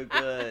so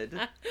good.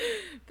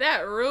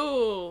 That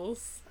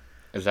rules.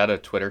 Is that a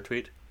Twitter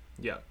tweet?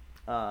 Yeah.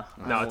 I'm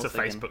No, it's a also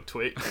gonna- Facebook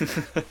tweet.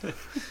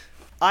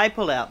 I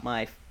pull out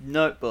my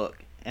notebook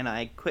and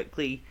I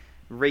quickly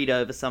read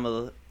over some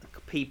of the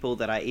people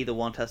that I either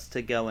want us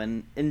to go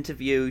and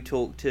interview,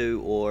 talk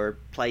to, or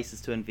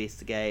places to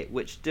investigate,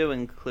 which do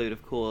include,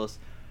 of course,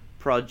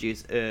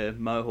 Produce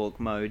Mohawk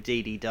Mo,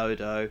 Dee Dee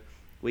Dodo.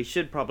 We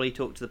should probably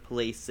talk to the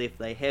police, see if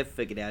they have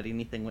figured out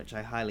anything, which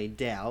I highly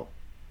doubt.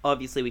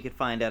 Obviously, we could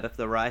find out if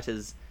the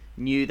writers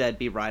knew they'd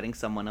be writing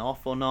someone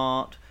off or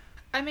not.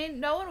 I mean,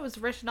 no one was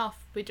written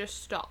off, we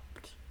just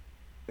stopped.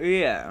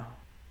 Yeah.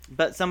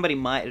 But somebody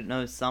might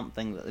know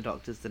something that the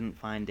doctors didn't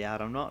find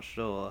out, I'm not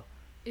sure.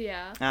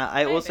 Yeah.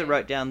 I also Maybe.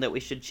 wrote down that we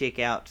should check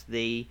out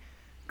the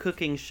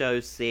cooking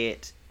show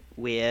set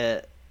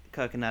where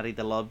Coconutty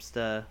the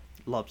lobster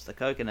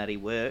Coconutty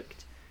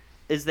worked.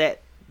 Is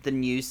that the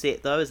new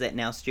set though? Is that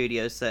now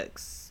Studio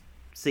 6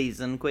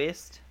 Season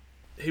Quest?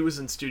 He was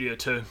in Studio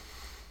 2.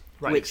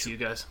 Right Which- next to you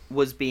guys.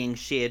 Was being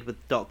shared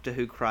with Doctor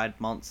Who Cried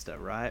Monster,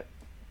 right?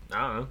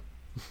 I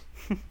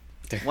don't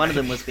know. One of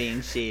them was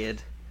being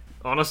shared.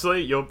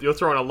 Honestly, you're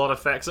throwing a lot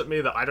of facts at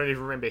me that I don't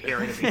even remember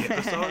hearing in the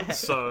episode.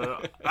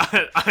 So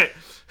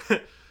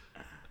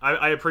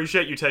I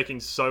appreciate you taking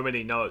so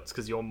many notes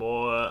because you're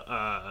more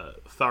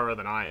thorough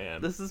than I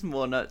am. This is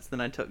more notes than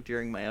I took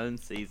during my own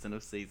season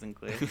of Season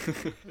Quest.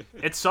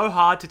 It's so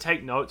hard to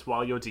take notes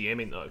while you're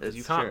DMing though, because you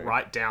It's can't true.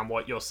 write down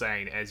what you're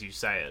saying as you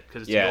say it,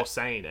 because Yeah. you're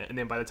saying it, and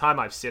then by the time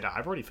I've said it,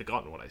 I've already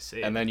forgotten what I said.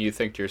 And then you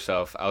think to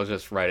yourself, I'll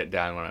just write it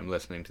down when I'm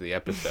listening to the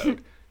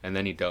episode. And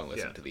then you don't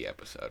listen Yeah. to the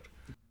episode.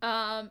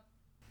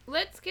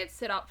 Let's get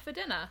set up for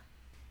dinner.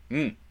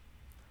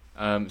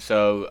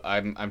 So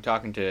I'm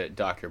talking to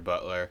Dr.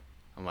 Butler,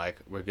 I'm like,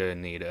 we're gonna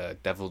need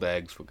deviled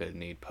eggs, we're gonna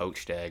need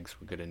poached eggs,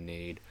 we're gonna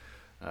need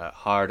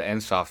hard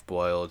and soft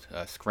boiled,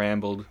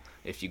 scrambled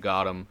if you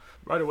got them,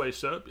 Right away,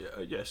 sir.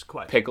 Yes,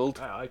 quite. pickled.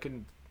 I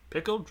can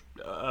pickled.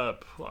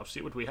 I'll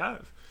see what we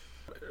have.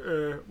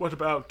 What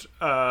about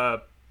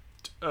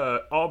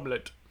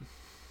omelet?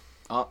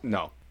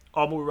 No.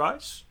 Omelet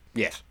rice.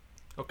 Yes.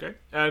 Okay.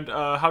 And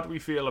how do we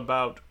feel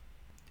about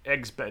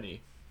eggs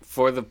Benny?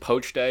 For the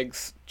poached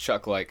eggs,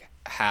 chuck like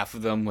half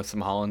of them with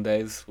some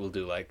hollandaise. We'll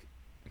do like,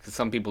 because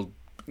some people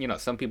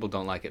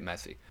don't like it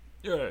messy.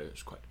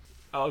 Yes, quite.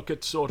 I'll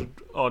get sorted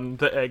on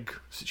the egg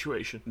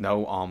situation.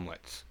 No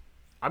omelets.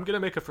 I'm gonna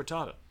make a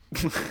frittata.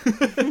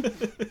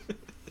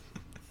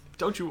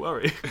 Don't you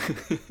worry.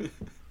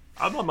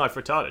 I'm on my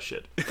frittata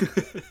shit.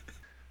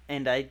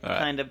 And I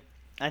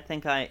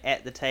think I,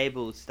 at the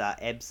table, start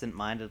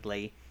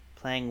absent-mindedly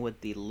playing with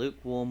the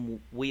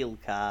lukewarm wheel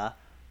car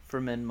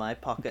from in my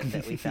pocket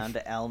that we found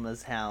at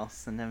Alma's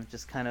house, and I'm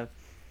just kind of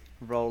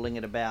rolling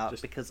it about,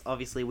 because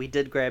obviously we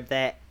did grab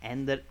that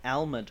and the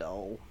Alma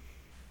doll.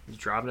 He's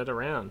driving it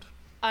around.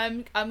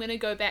 I'm gonna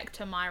go back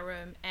to my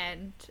room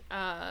and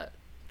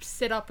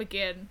set up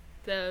again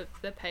the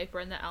paper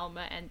and the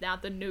Alma and now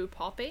the new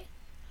Poppy.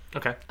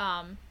 Okay.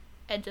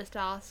 And just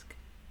ask,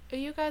 are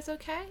you guys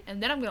okay?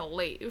 And then I'm gonna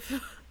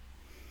leave.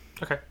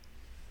 Okay.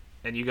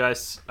 And you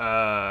guys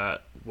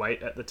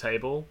wait at the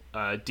table.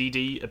 Dee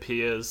Dee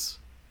appears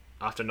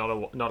after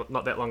not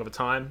that long of a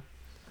time.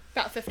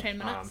 About 15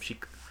 minutes.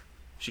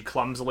 She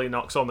clumsily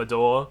knocks on the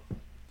door.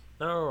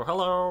 Oh,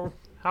 hello.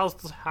 How's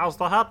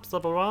the haps,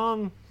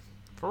 everyone?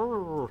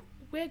 Oh,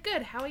 We're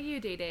good. How are you,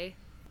 Dee Dee?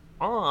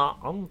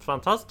 I'm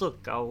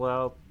fantastic.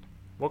 I'm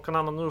working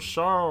on a new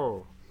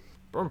show.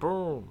 Boom,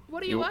 boom.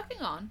 What are you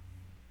working on?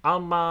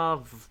 I'm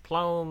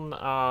playing.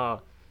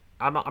 I'm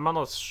on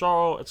a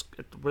show. It's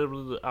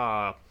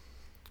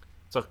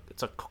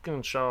a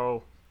cooking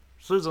show.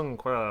 Season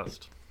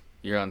Quest.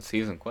 You're on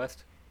Season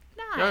Quest?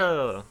 Nice.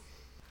 Yeah.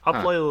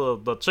 I play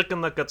the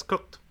chicken that gets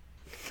cooked.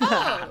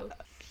 Oh.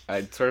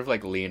 I'd sort of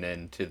like lean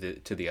in to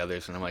the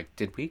others, and I'm like,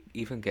 did we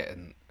even get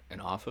an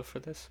offer for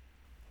this?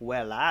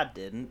 Well, I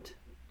didn't.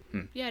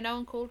 Yeah, no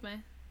one called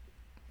me.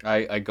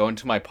 I go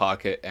into my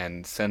pocket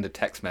and send a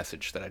text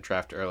message that I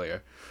drafted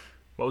earlier.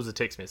 What was the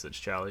text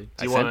message, Charlie? Do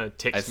I you sent- want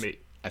to text I s- me?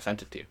 I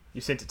sent it to you.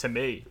 You sent it to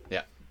me.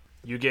 Yeah.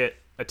 You get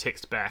a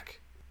text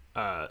back,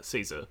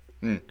 Caesar,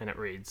 and it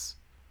reads,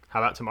 "How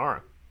about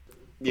tomorrow?"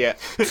 Yeah.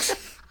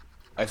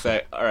 I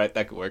say, all right,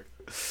 that could work.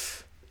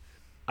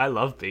 I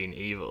love being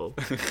evil.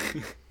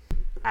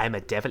 I'm a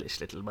devilish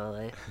little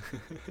boy.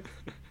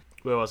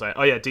 Where was I?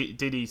 Oh yeah,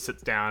 Dee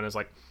sits down and is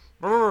like,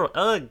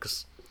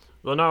 eggs.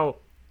 You know,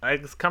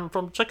 eggs come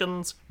from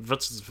chickens,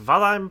 which is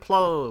what I'm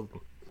playing.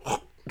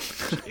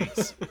 She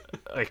eats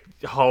a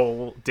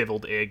whole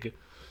deviled egg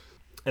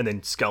and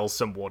then sculls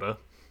some water.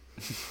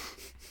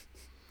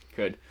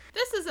 Good.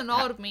 This is an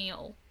odd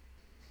meal.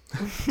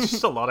 It's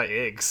just a lot of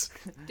eggs.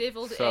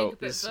 Deviled So, egg, but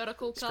there's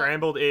vertical cut.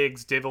 Scrambled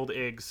eggs, deviled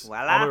eggs,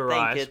 Well, I omelette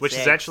think rice, it's which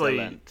is actually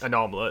excellent. an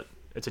omelette.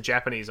 It's a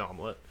Japanese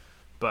omelette,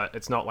 but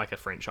it's not like a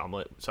French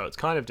omelette, so it's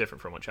kind of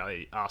different from what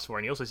Charlie asked for.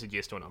 And he also said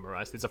yes to an omelette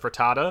rice. There's a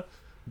frittata.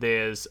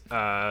 There's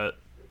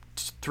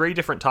 3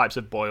 different types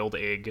of boiled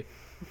egg,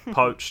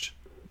 poached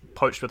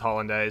with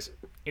hollandaise,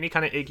 any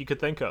kind of egg you could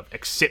think of,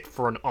 except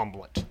for an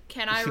omelette.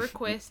 Can I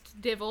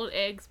request deviled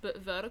eggs, but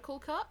vertical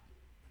cut?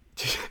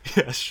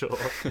 Yeah, sure.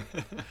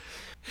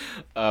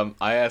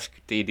 I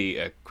asked Dee Dee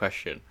a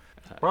question.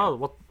 Well,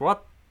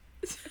 what?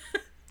 Do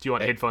you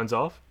want headphones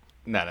off?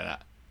 No.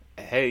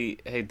 Hey,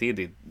 Dee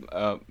Dee,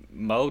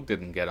 Mo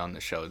didn't get on the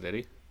show, did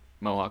he?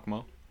 Mohawk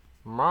Mo?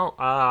 Mo,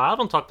 I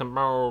haven't talked to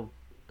Mo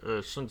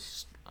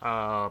since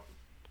the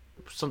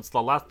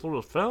last we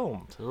were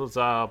filmed. He was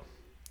a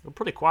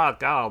pretty quiet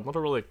guy. I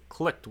never really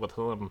clicked with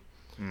him.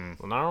 You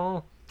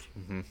know?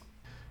 Mm-hmm.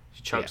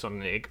 She chokes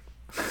on an egg.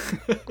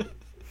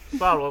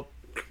 Sorrow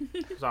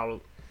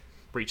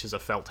reaches a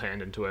felt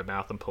hand into her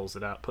mouth and pulls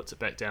it out, puts it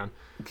back down.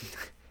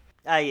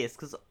 Ah, yes,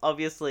 because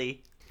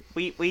obviously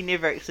we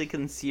never actually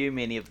consume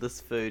any of this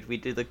food. We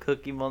do the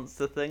Cookie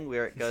Monster thing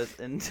where it goes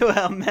into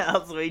our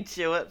mouths, we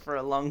chew it for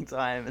a long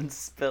time and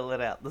spill it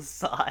out the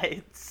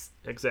sides.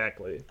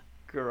 Exactly.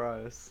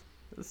 Gross.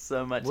 There's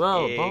so much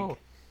Well, egg. no,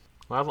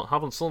 I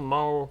haven't seen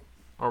Mo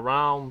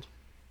around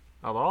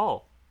at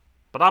all.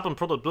 But I've been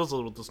pretty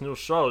busy with this new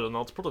show, you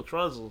know, it's pretty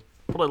crazy.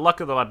 Pretty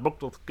lucky that I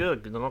booked this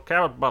gig, you know.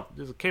 Carrot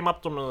he came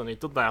up to me and he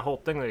did that whole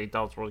thing that he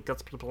does where he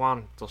gets people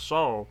on the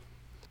show.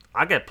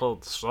 I get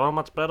paid so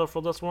much better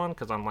for this one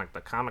because I'm like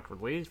the comic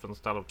relief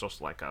instead of just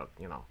like a,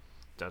 you know,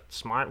 the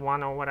smart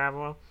one or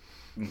whatever.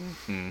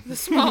 The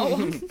small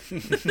one.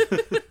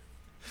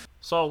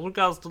 So you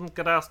guys didn't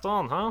get asked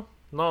on, huh?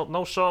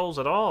 No shows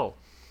at all.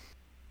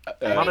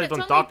 Not mean, even it's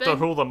only Doctor been-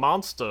 Who the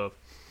Monster.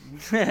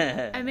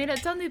 I mean,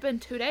 it's only been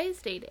 2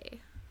 days, Dee Dee.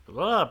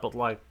 Yeah, but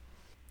like,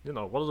 you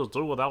know, what does it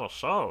do without a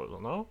show,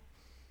 you know?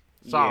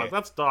 Sorry, Yeah.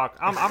 that's dark.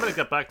 I'm gonna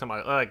get back to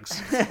my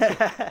eggs.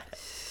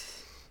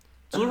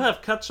 Do you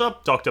have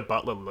ketchup? Dr.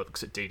 Butler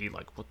looks at Dee Dee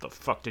like, what the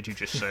fuck did you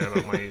just say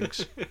about my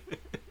eggs?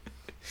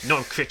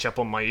 No ketchup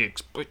on my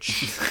eggs,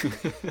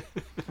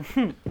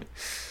 bitch.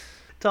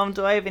 Tom,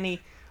 do I have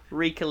any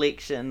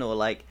recollection or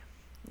like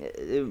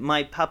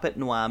my Puppet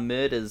Noir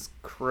Murders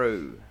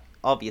crew?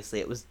 Obviously,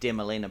 it was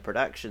Demolina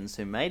Productions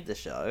who made the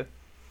show.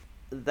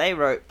 They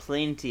wrote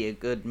plenty of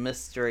good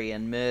mystery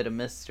and murder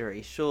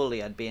mystery.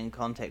 Surely I'd be in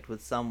contact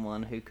with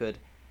someone who could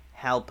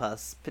help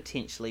us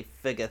potentially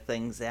figure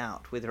things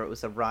out, whether it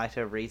was a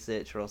writer,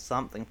 researcher, or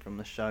something from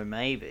the show,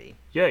 maybe.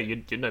 Yeah,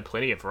 you know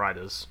plenty of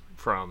writers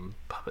from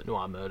Puppet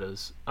Noir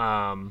Murders.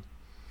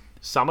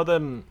 Some of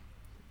them,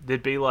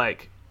 there'd be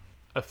like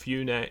a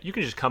few names. You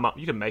can just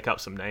you can make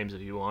up some names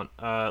if you want.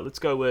 Let's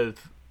go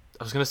with,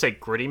 I was going to say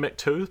Gritty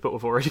McTooth, but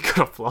we've already got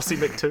a Flossy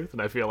McTooth,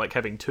 and I feel like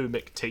having two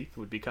McTeeth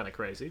would be kind of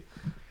crazy.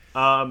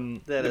 The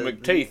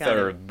McTeeth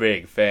are a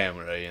big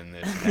family in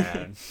this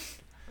town.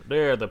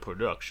 They're the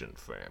production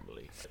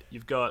family.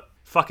 You've got,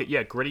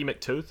 Gritty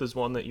McTooth is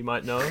one that you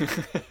might know.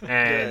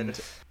 And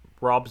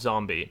Rob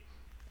Zombie.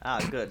 Ah,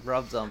 good.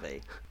 Rob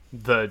Zombie.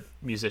 The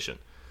musician.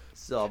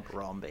 Zob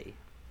Rombie.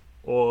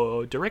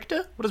 Or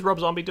director? What does Rob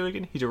Zombie do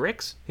again? He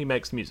directs? He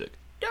makes music.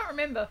 Don't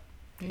remember.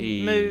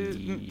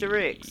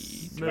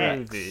 Directs.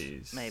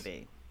 Movies.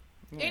 Maybe.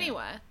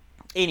 Yeah.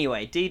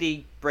 Anyway, Dee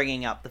Dee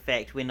bringing up the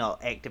fact we're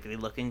not actively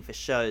looking for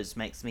shows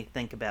makes me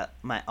think about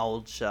my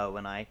old show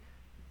when I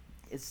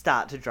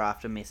start to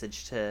draft a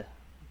message to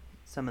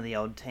some of the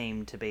old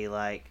team to be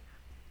like,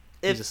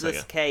 if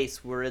this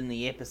case were in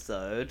the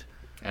episode,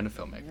 and a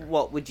filmmaker,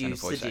 what would you and a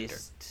voice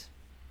suggest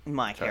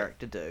my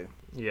character do?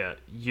 Yeah,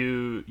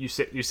 you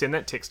send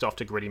that text off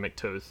to Gritty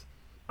McTooth,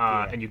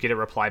 and you get a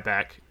reply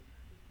back.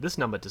 This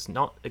number does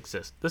not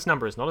exist. This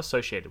number is not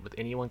associated with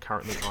anyone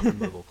currently on the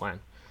mobile plan.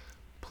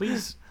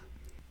 Please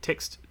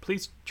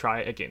try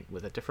again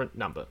with a different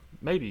number.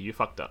 Maybe you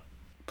fucked up.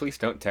 Please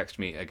don't text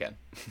me again.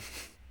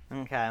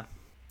 Okay.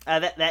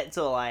 That's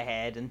all I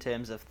had in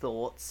terms of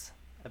thoughts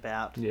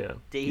about Dee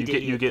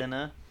Dee at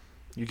dinner.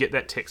 You get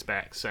that text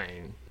back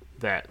saying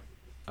that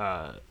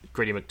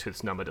Gritty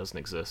McTooth's number doesn't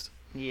exist.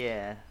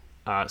 Yeah.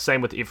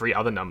 Same with every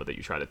other number that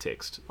you try to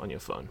text on your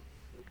phone.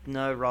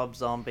 No Rob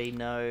Zombie,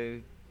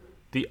 no.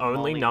 The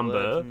only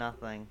number,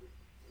 nothing.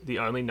 The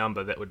only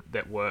number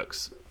that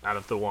works out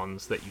of the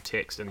ones that you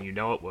text and you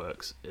know it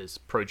works is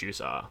Produce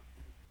R.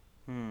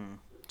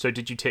 So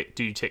do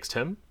you text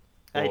him?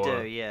 I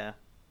do, yeah.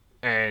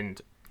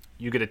 And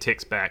you get a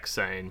text back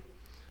saying,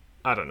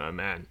 I don't know,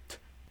 man.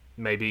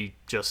 Maybe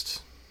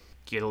just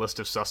get a list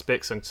of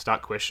suspects and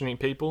start questioning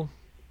people.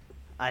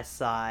 I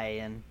sigh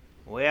and,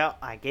 well,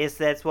 I guess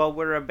that's what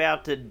we're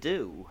about to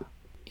do.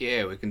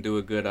 Yeah, we can do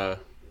a good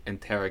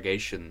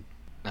interrogation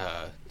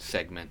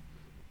segment.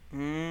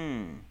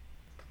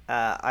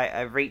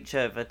 I reach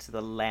over to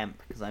the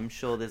lamp because I'm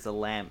sure there's a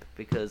lamp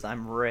because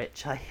I'm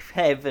rich. I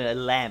have a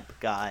lamp,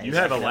 guys. You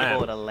have a lamp. I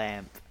bought a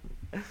lamp.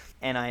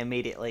 And I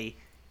immediately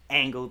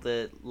angle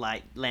the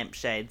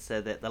lampshade so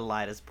that the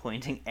light is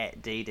pointing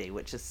at Dee Dee,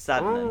 which is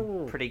sudden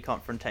and pretty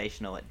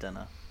confrontational at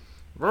dinner.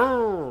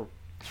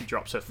 She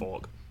drops her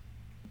fork.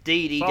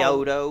 Dee Dee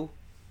Dodo,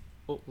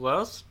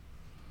 What?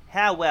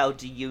 how well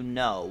do you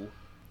know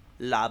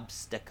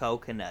lobster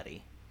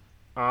coconutty?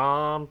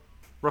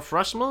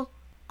 Refreshment?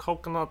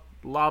 Coconut,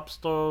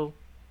 lobster.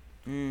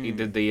 He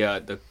did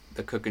the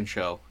cooking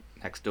show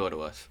next door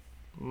to us.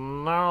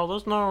 No,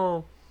 there's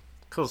no...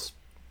 Because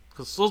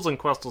Susan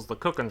Quest is the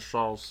cooking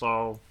show,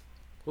 so...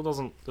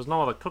 There's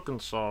no other cooking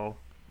show.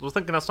 They're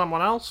thinking of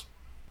someone else?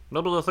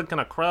 Maybe they're thinking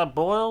of crab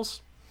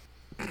boils?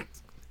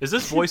 Is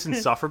this voice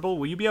insufferable?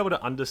 Will you be able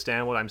to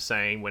understand what I'm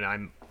saying when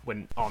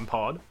on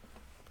pod?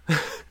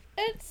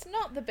 it's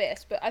not the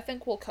best, but I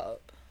think we'll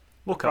cope.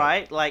 We'll cope.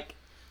 Right? Like,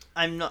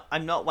 I'm not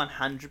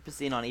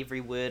 100% on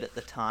every word at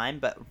the time,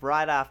 but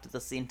right after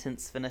the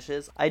sentence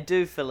finishes, I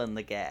do fill in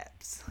the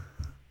gaps.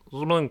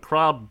 You mean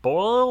crab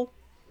boil?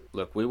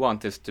 Look, we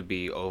want this to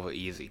be over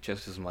easy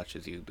just as much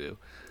as you do.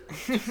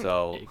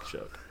 So, Egg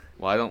joke.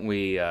 why don't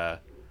we, I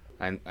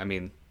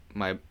mean,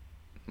 my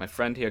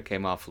friend here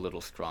came off a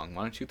little strong.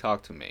 Why don't you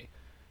talk to me?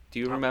 Do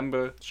you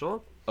remember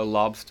Sure. a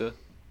lobster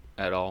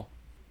at all?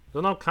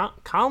 You know,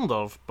 kind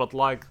of, but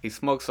like, He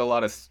smokes a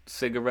lot of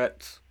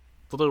cigarettes.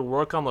 did he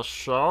work on the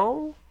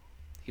show?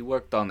 He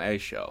worked on a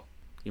show.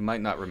 You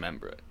might not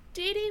remember it.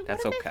 Dee Dee, what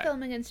That's are okay. they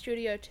filming in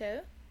Studio 2?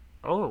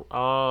 Oh,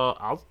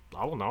 I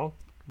don't know.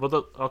 But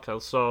okay,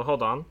 so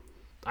hold on.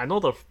 I know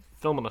they're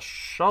filming a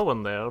show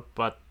in there,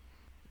 but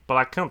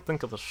I can't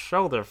think of the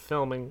show they're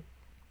filming.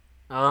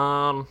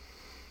 I'm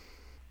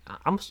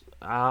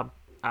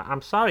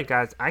sorry,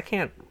 guys. I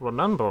can't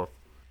remember.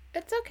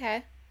 It's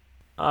okay.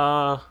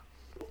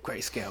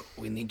 Grayscale,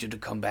 we need you to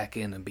come back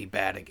in and be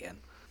bad again.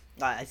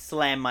 I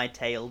slam my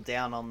tail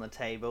down on the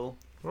table.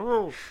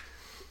 Oh,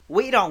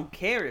 We don't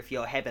care if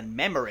you're having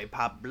memory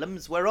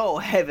problems. We're all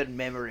having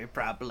memory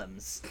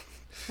problems.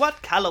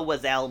 What color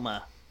was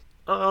Elmer?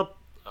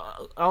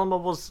 Alma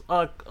was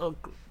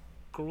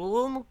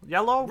green,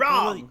 yellow.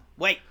 Wrong!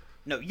 Wait,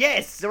 no,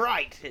 yes,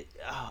 right!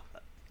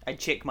 I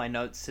check my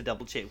notes to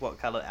double check what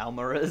color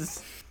Elmer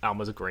is.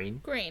 Alma's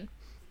green. Green.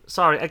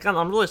 Sorry, again,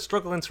 I'm really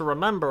struggling to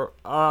remember.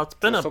 It's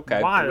been That's a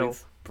okay. while.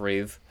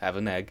 breathe, have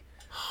an egg.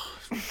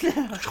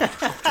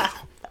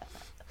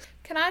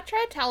 Can I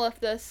try to tell if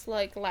this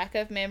like lack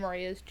of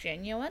memory is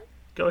genuine?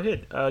 Go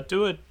ahead.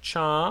 Do a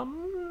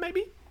charm,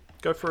 maybe?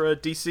 Go for a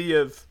DC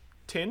of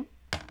 10.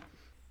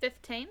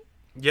 15.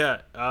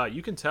 Yeah,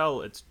 you can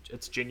tell it's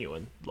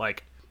genuine.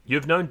 Like,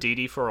 you've known Dee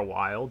Dee for a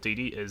while. Dee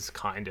Dee is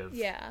kind of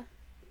Yeah.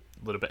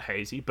 a little bit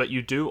hazy, but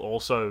you do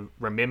also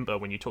remember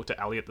when you talked to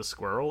Elliot the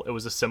squirrel, it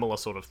was a similar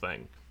sort of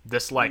thing.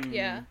 This, like,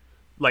 Yeah.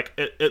 like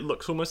it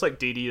looks almost like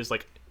Dee Dee is,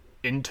 like,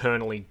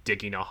 internally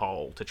digging a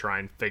hole to try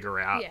and figure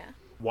out Yeah.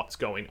 what's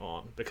going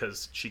on,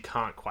 because she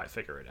can't quite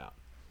figure it out.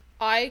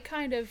 I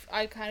kind of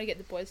get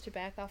the boys to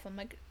back off. I'm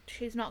like,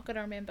 she's not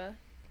gonna remember.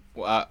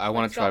 Well, I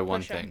want Let's to try not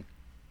one push him. thing.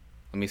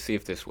 Let me see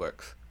if this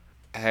works.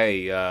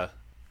 Hey,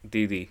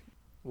 Dee Dee,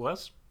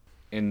 Was?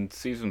 in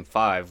season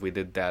 5 we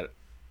did that.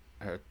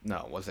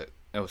 No, was it?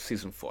 It was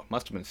season 4.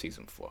 Must have been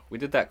season 4. We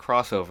did that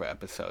crossover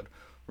episode.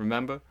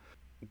 Remember?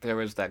 There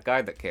was that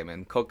guy that came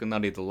in,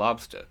 Coconutty the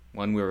Lobster,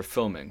 when we were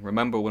filming.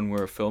 Remember when we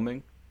were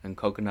filming and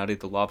Coconutty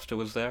the Lobster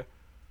was there?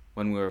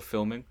 When we were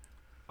filming?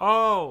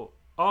 Oh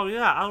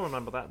yeah, I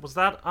remember that.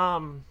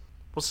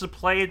 Was it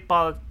played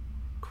by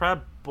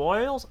Crab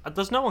Boils?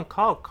 There's no one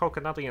called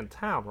Coconutty in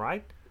town,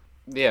 right?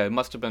 Yeah, it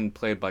must have been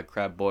played by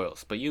Crab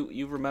Boils. But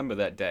you remember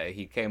that day.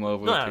 He came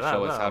over Yeah, to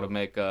show us how no. to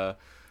make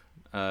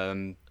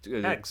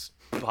Eggs.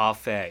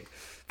 parfait.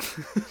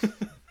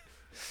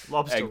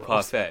 Lobster Egg rolls.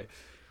 parfait.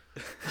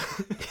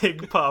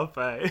 Egg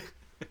parfait.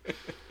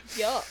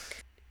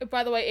 Yuck.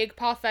 By the way, egg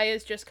parfait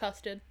is just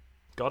custard.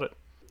 Got it.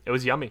 It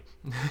was yummy.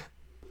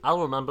 I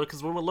remember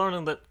because we were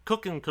learning that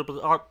cooking could be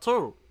art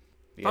too.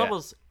 Yeah. That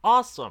was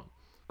awesome.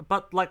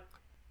 But like,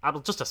 I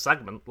was just a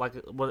segment. Like,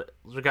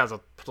 you guys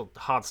are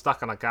hard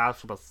stuck on a guy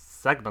for the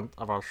segment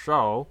of our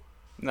show.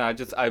 No,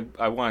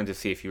 I wanted to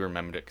see if you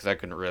remembered it because I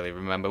couldn't really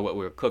remember what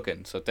we were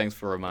cooking. So thanks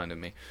for reminding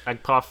me.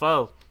 Egg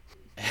parfait.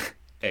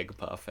 Egg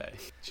parfait.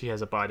 She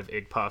has a bite of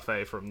egg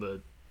parfait from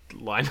the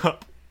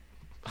lineup.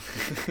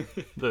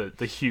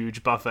 the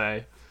huge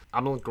buffet.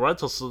 I'm glad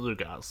to see you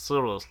guys.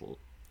 Seriously.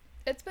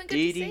 It's been good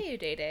Dee to Dee? see you,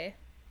 Dee Dee.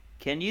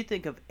 Can you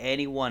think of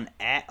anyone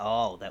at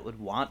all that would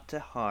want to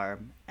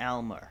harm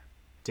Elmer?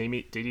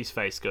 Dee Dee's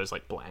face goes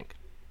like blank.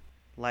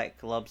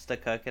 Like lobster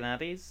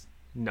coconutties?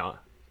 No.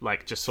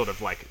 Like, just sort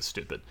of like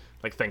stupid.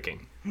 Like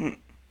thinking.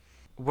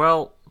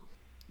 Well,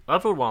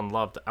 everyone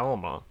loved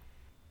Elmer.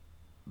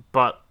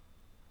 But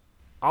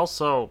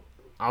also,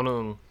 I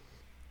mean,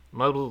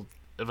 maybe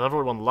if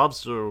everyone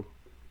loves you,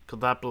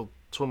 could that be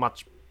too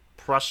much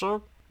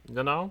pressure?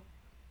 You know?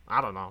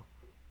 I don't know.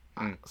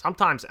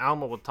 Sometimes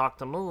Elmer would talk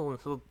to me and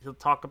he'll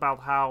talk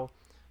about how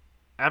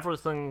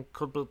everything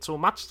could be too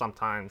much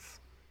sometimes.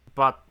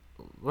 But,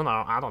 you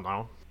know, I don't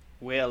know.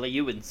 Well, are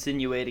you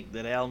insinuating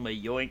that Elmer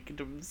yoinked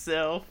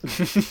himself?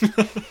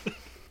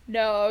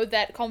 No,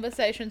 that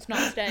conversation's not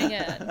staying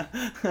in.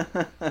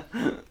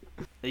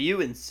 Are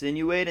you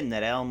insinuating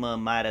that Elmer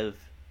might have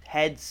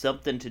had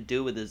something to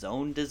do with his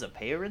own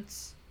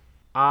disappearance?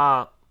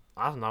 I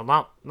don't know,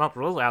 not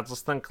really. I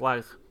just think,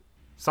 like,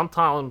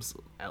 sometimes,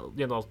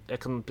 you know, it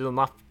can be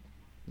enough.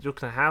 You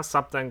can have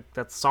something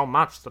that's so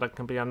much that it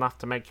can be enough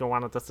to make you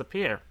want to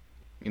disappear.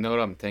 You know what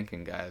I'm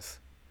thinking, guys?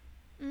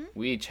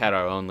 We each had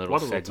our own little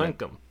What are we segment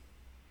thinking?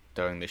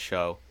 during the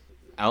show.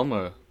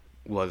 Elmer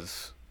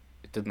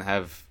didn't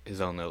have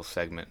his own little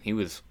segment. He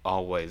was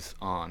always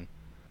on.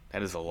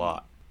 That is a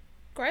lot.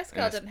 Grayscale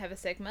Yes. didn't have a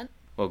segment.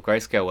 Well,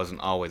 Grayscale wasn't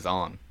always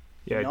on.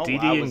 Yeah, No, Dee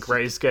I Dee was and just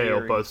Grayscale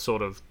appearing. both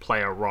sort of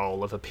play a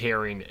role of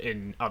appearing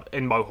in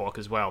Mohawk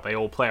as well. They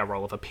all play a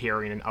role of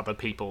appearing in other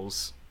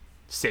people's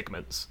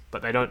segments,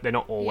 but they're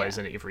not always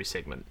Yeah. in every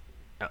segment.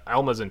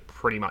 Elmer's in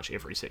pretty much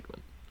every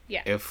segment.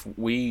 Yeah. If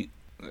we,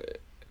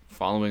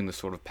 following the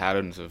sort of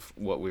patterns of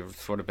what we've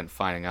sort of been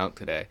finding out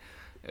today,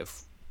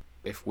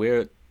 if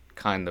we're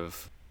kind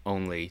of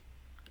only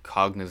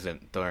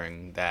cognizant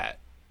during that,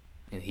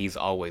 and he's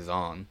always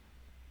on,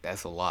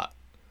 that's a lot.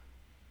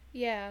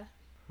 Yeah.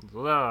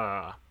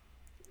 Ugh.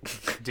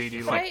 Dee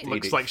Dee Right.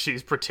 looks Dee Dee. like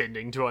she's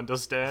pretending to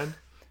understand.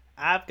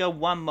 I've got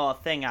one more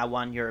thing I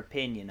want your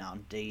opinion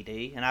on, Dee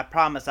Dee, and I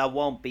promise I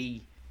won't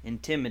be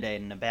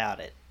intimidating about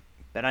it.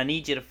 But I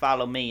need you to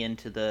follow me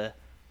into the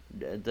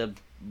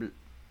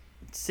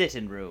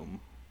sitting room.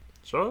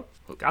 Sure,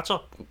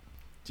 gotcha.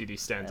 Dee Dee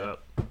stands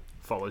up,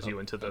 follows you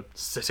into the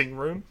sitting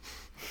room.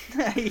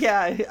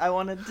 Yeah, I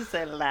wanted to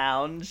say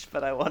lounge,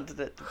 but I wanted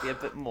it to be a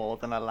bit more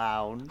than a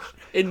lounge.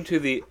 Into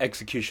the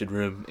execution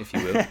room, if you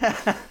will.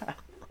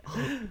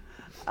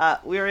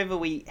 Wherever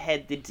we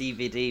had the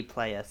DVD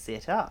player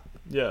set up.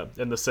 Yeah,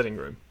 in the sitting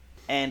room.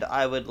 And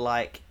I would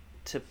like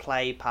to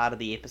play part of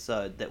the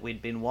episode that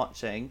we'd been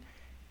watching,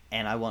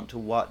 and I want to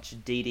watch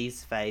Dee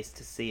Dee's face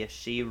to see if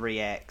she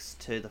reacts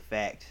to the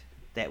fact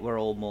that we're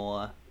all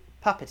more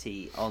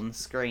puppety on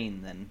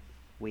screen than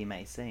we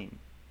may seem.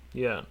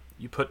 Yeah,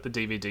 you put the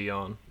DVD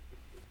on,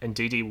 and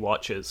Dee Dee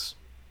watches,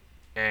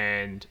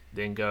 and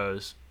then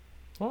goes,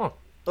 "Oh,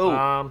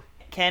 Oh,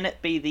 can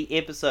it be the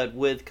episode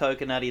with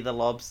Coconutty the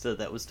Lobster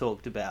that was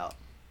talked about?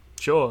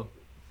 sure,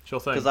 Sure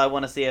thing. Because I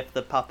want to see if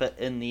the puppet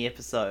in the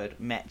episode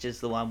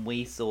matches the one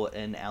we saw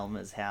in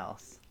Elma's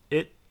house.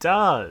 It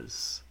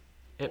does.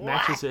 It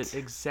matches What? it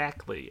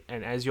exactly.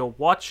 And as you're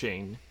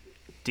watching,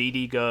 Dee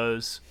Dee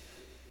goes,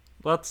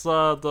 "That's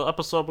the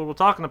episode we were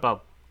talking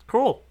about.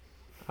 Cool.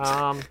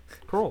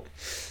 Cool."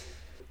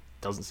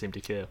 Doesn't seem to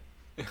care.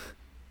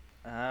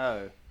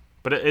 Oh.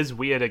 But it is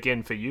weird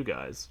again for you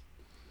guys.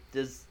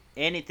 Does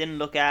anything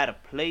look out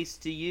of place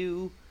to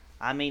you?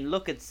 I mean,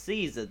 look at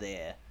Caesar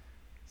there.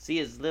 See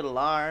his little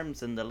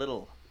arms and the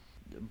little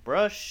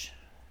brush?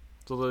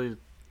 Do they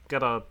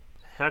get a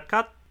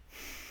haircut?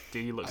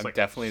 Dee Dee looks I'm like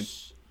definitely-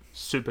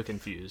 super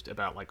confused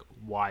about like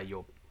why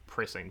you're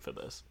pressing for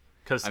this.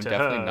 Because I'm to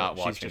definitely her, not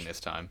she's watching just, this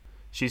time.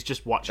 She's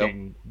just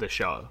watching the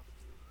show.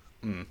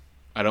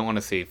 I don't want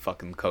to see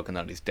fucking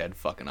Coconutty's dead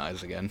fucking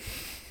eyes again.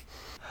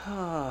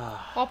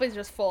 Poppy's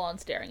just full on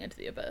staring into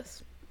the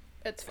abyss.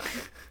 It's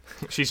fine.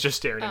 She's just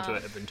staring into her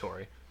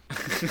inventory.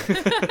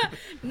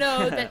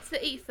 No, that's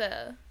the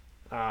ether.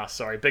 Ah,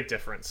 sorry, big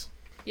difference.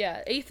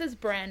 Yeah, ether's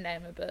brand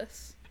name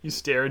abyss. You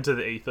stare into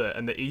the ether,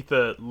 and the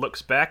ether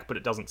looks back, but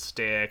it doesn't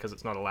stare because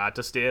it's not allowed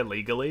to stare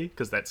legally,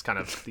 because that's kind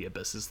of the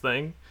abyss's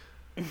thing.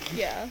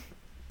 Yeah.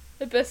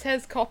 Abyss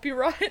has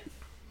copyright.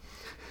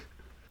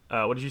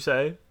 What did you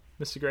say,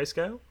 Mr.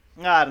 Grayscale?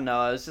 I don't know,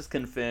 I was just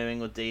confirming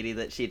with Dee Dee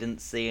that she didn't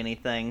see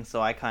anything,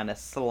 so I kind of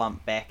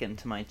slumped back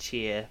into my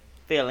chair,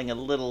 feeling a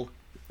little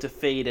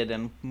defeated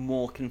and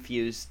more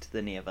confused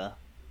than ever.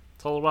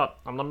 Tell you what,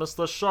 I'm gonna miss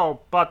this show,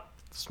 but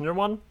this new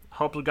one,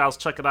 hope you guys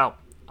check it out.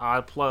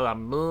 I play a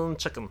Moon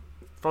Chicken.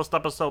 First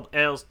episode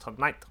airs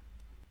tonight.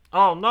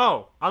 Oh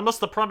no, I missed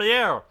the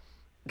premiere!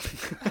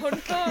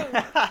 Oh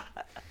no.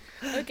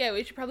 Okay,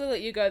 we should probably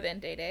let you go then,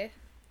 Dee Dee.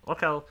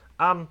 Okay,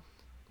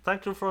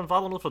 thank you for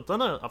inviting me for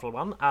dinner,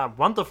 everyone.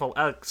 Wonderful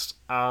eggs.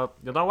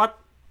 You know what?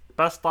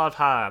 Best I've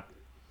had.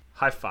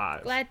 High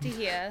five. Glad to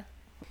hear.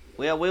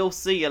 Well, we'll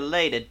see you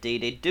later, Dee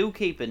Dee. Do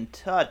keep in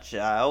touch.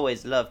 I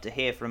always love to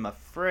hear from a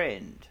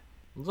friend.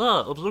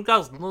 Yeah, if you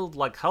guys need,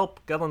 like,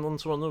 help getting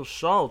into a new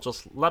show,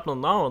 just let me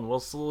know and we'll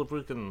see if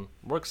we can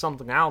work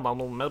something out. I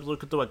mean, maybe we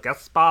could do a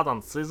guest spot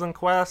on Season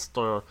Quest,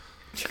 or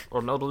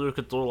maybe we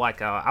could do,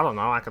 like, I don't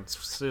know, I could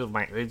see if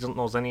my agent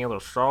knows any other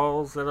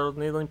shows that are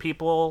needing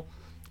people,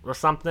 or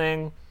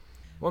something.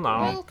 Well,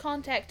 We'll no.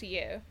 contact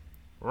you.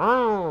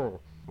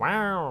 Wow.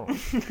 Wow.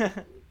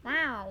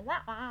 Wow,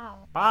 wow, wow.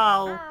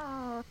 Bye.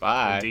 Wow.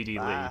 Bye. And Dee Dee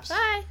Bye. leaves.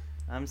 Bye.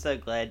 I'm so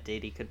glad Dee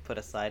Dee could put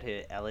aside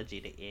her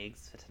allergy to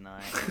eggs for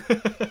tonight.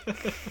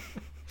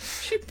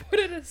 She put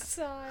it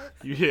aside.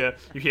 You hear,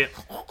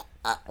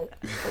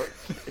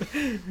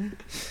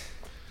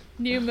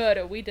 New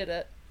murder, we did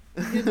it.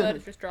 New murder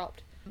just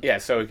dropped. Yeah,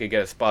 so we could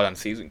get a spot on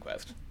Season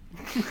Quest.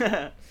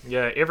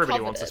 yeah,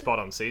 everybody wants a Coveted. spot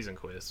on Season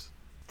Quest.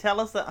 Tell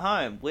us at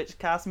home, which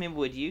cast member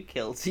would you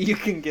kill so you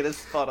can get a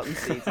spot on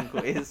Season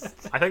Quest?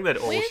 I think they'd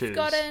all We've choose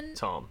gotten-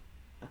 Tom.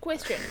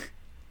 Question.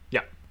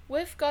 Yeah.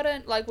 We've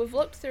gotten, like, we've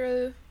looked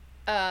through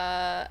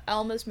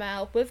Elma's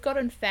mail. We've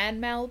gotten fan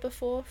mail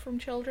before from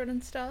children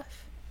and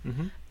stuff.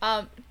 Mhm.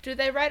 Do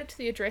they write it to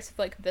the address of,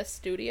 like, this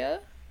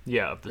studio?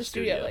 Yeah, of the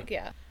studio. like,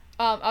 yeah.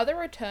 Are there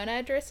return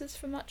addresses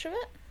for much of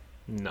it?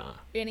 No.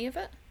 Any of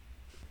it?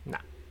 No.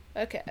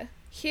 Okay.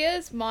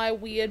 Here's my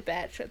weird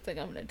batshit thing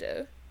I'm gonna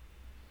do.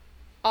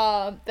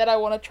 That I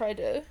want to try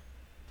do.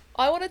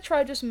 I want to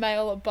try just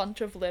mail a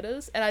bunch of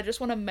letters, and I just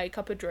want to make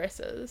up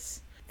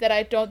addresses that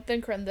I don't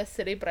think are in this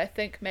city, but I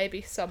think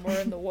maybe somewhere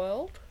in the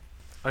world.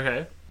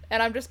 Okay.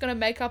 And I'm just gonna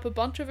make up a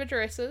bunch of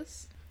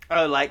addresses.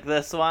 Oh, like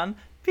this one?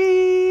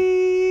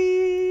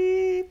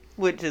 Beep!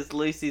 Which is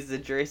Lucy's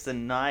address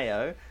in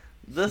Nio.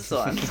 This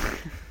one.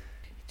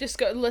 Just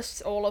go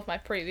list all of my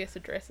previous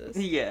addresses.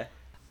 Yeah.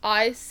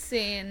 I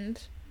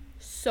send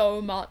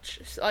so much.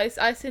 I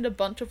send a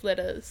bunch of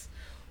letters,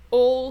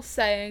 all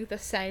saying the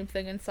same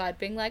thing inside,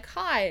 being like,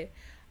 "Hi,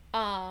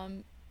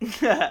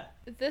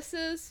 this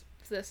is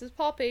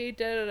Poppy."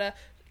 Da da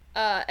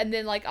da. And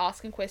then like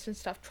asking questions,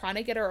 stuff, trying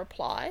to get a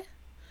reply.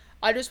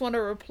 I just want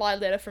a reply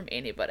letter from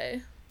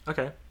anybody.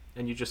 Okay.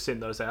 And you just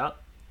send those out?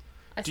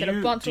 I Do sent a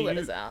you- bunch do of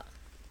letters you- out.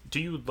 Do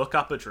you look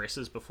up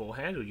addresses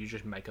beforehand, or you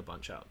just make a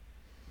bunch up?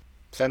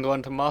 Send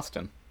one to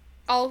Marston.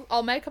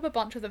 I'll make up a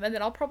bunch of them, and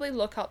then I'll probably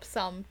look up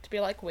some to be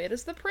like, where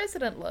does the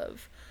president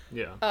live?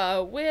 Yeah.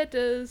 Where is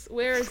this?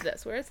 Where is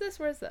this?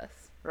 Where is this?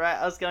 Right,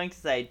 I was going to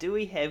say, do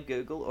we have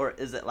Google, or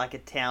is it like a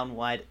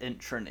town-wide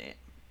intranet?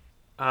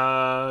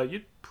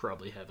 You'd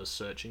probably have a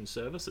searching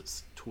service.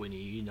 It's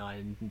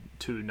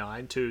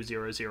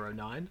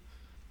 29292009.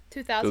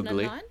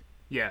 2009?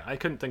 Yeah, I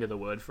couldn't think of the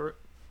word for it.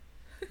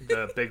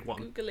 The big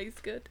one. Googly's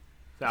good.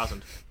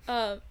 1,000.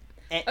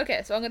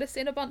 Okay, so I'm gonna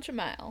send a bunch of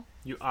mail.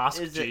 You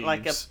ask Is Jeeves. it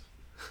like a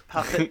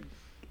puppet?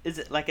 Is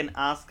it like an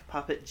Ask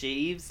Puppet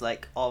Jeeves,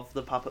 like of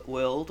the puppet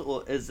world,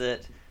 or is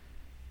it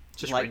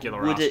just like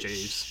regular would Ask it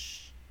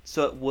Jeeves.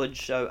 so it would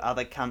show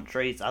other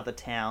countries, other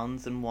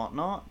towns, and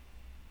whatnot?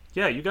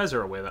 Yeah, you guys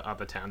are aware that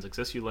other towns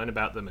exist. You learn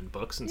about them in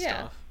books and Yeah.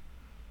 stuff.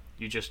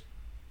 You just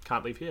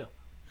can't leave here.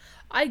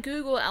 I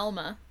Google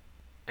Elma.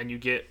 And you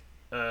get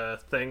a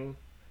thing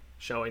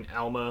showing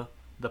Alma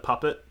the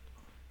puppet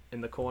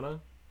in the corner.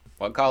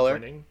 What color?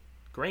 Grinning.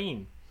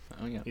 Green.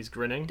 Oh yeah. He's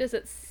grinning. Does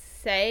it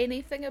say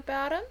anything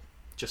about him?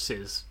 Just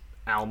says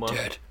Alma.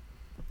 Dead.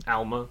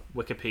 Alma,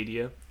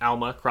 Wikipedia.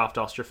 Alma,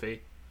 Craftostrophe.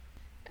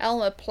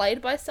 Alma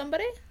played by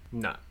somebody?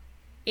 No.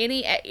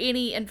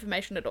 Any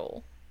information at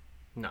all?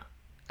 No.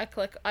 I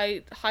click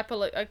the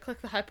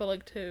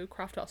hyperlink to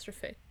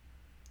Craftostrophe.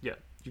 Yeah.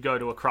 You go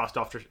to a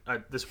Craftostrophe,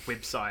 this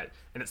website,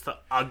 and it's the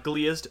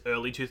ugliest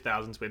early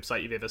 2000s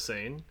website you've ever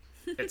seen.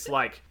 It's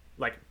like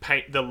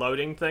paint. The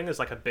loading thing is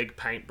like a big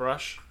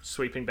paintbrush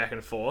sweeping back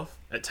and forth.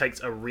 It takes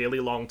a really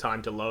long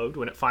time to load.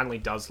 When it finally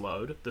does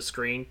load, the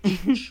screen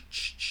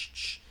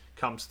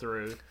comes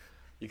through.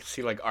 You can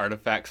see like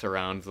artifacts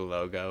around the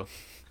logo.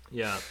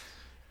 Yeah.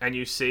 And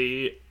you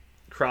see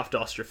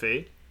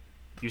Craftostrophe.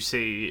 You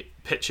see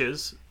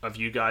pictures of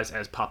you guys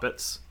as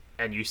puppets,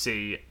 and you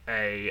see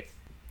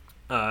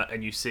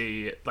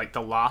like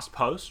the last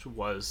post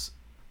was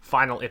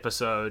final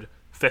episode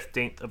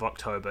 15th of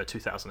October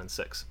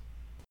 2006.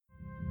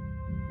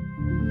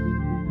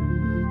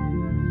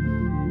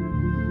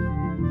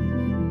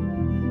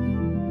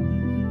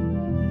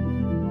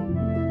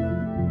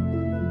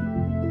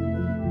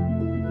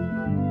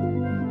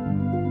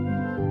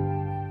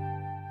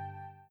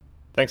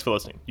 Thanks for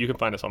listening. You can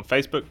find us on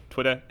Facebook,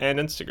 Twitter, and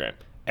Instagram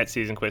at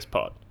Season Quest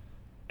Pod.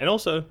 And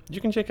also, you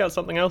can check out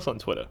something else on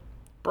Twitter.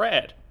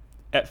 Brad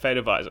at Fate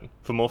of Eisen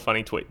for more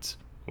funny tweets.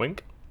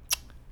 Wink.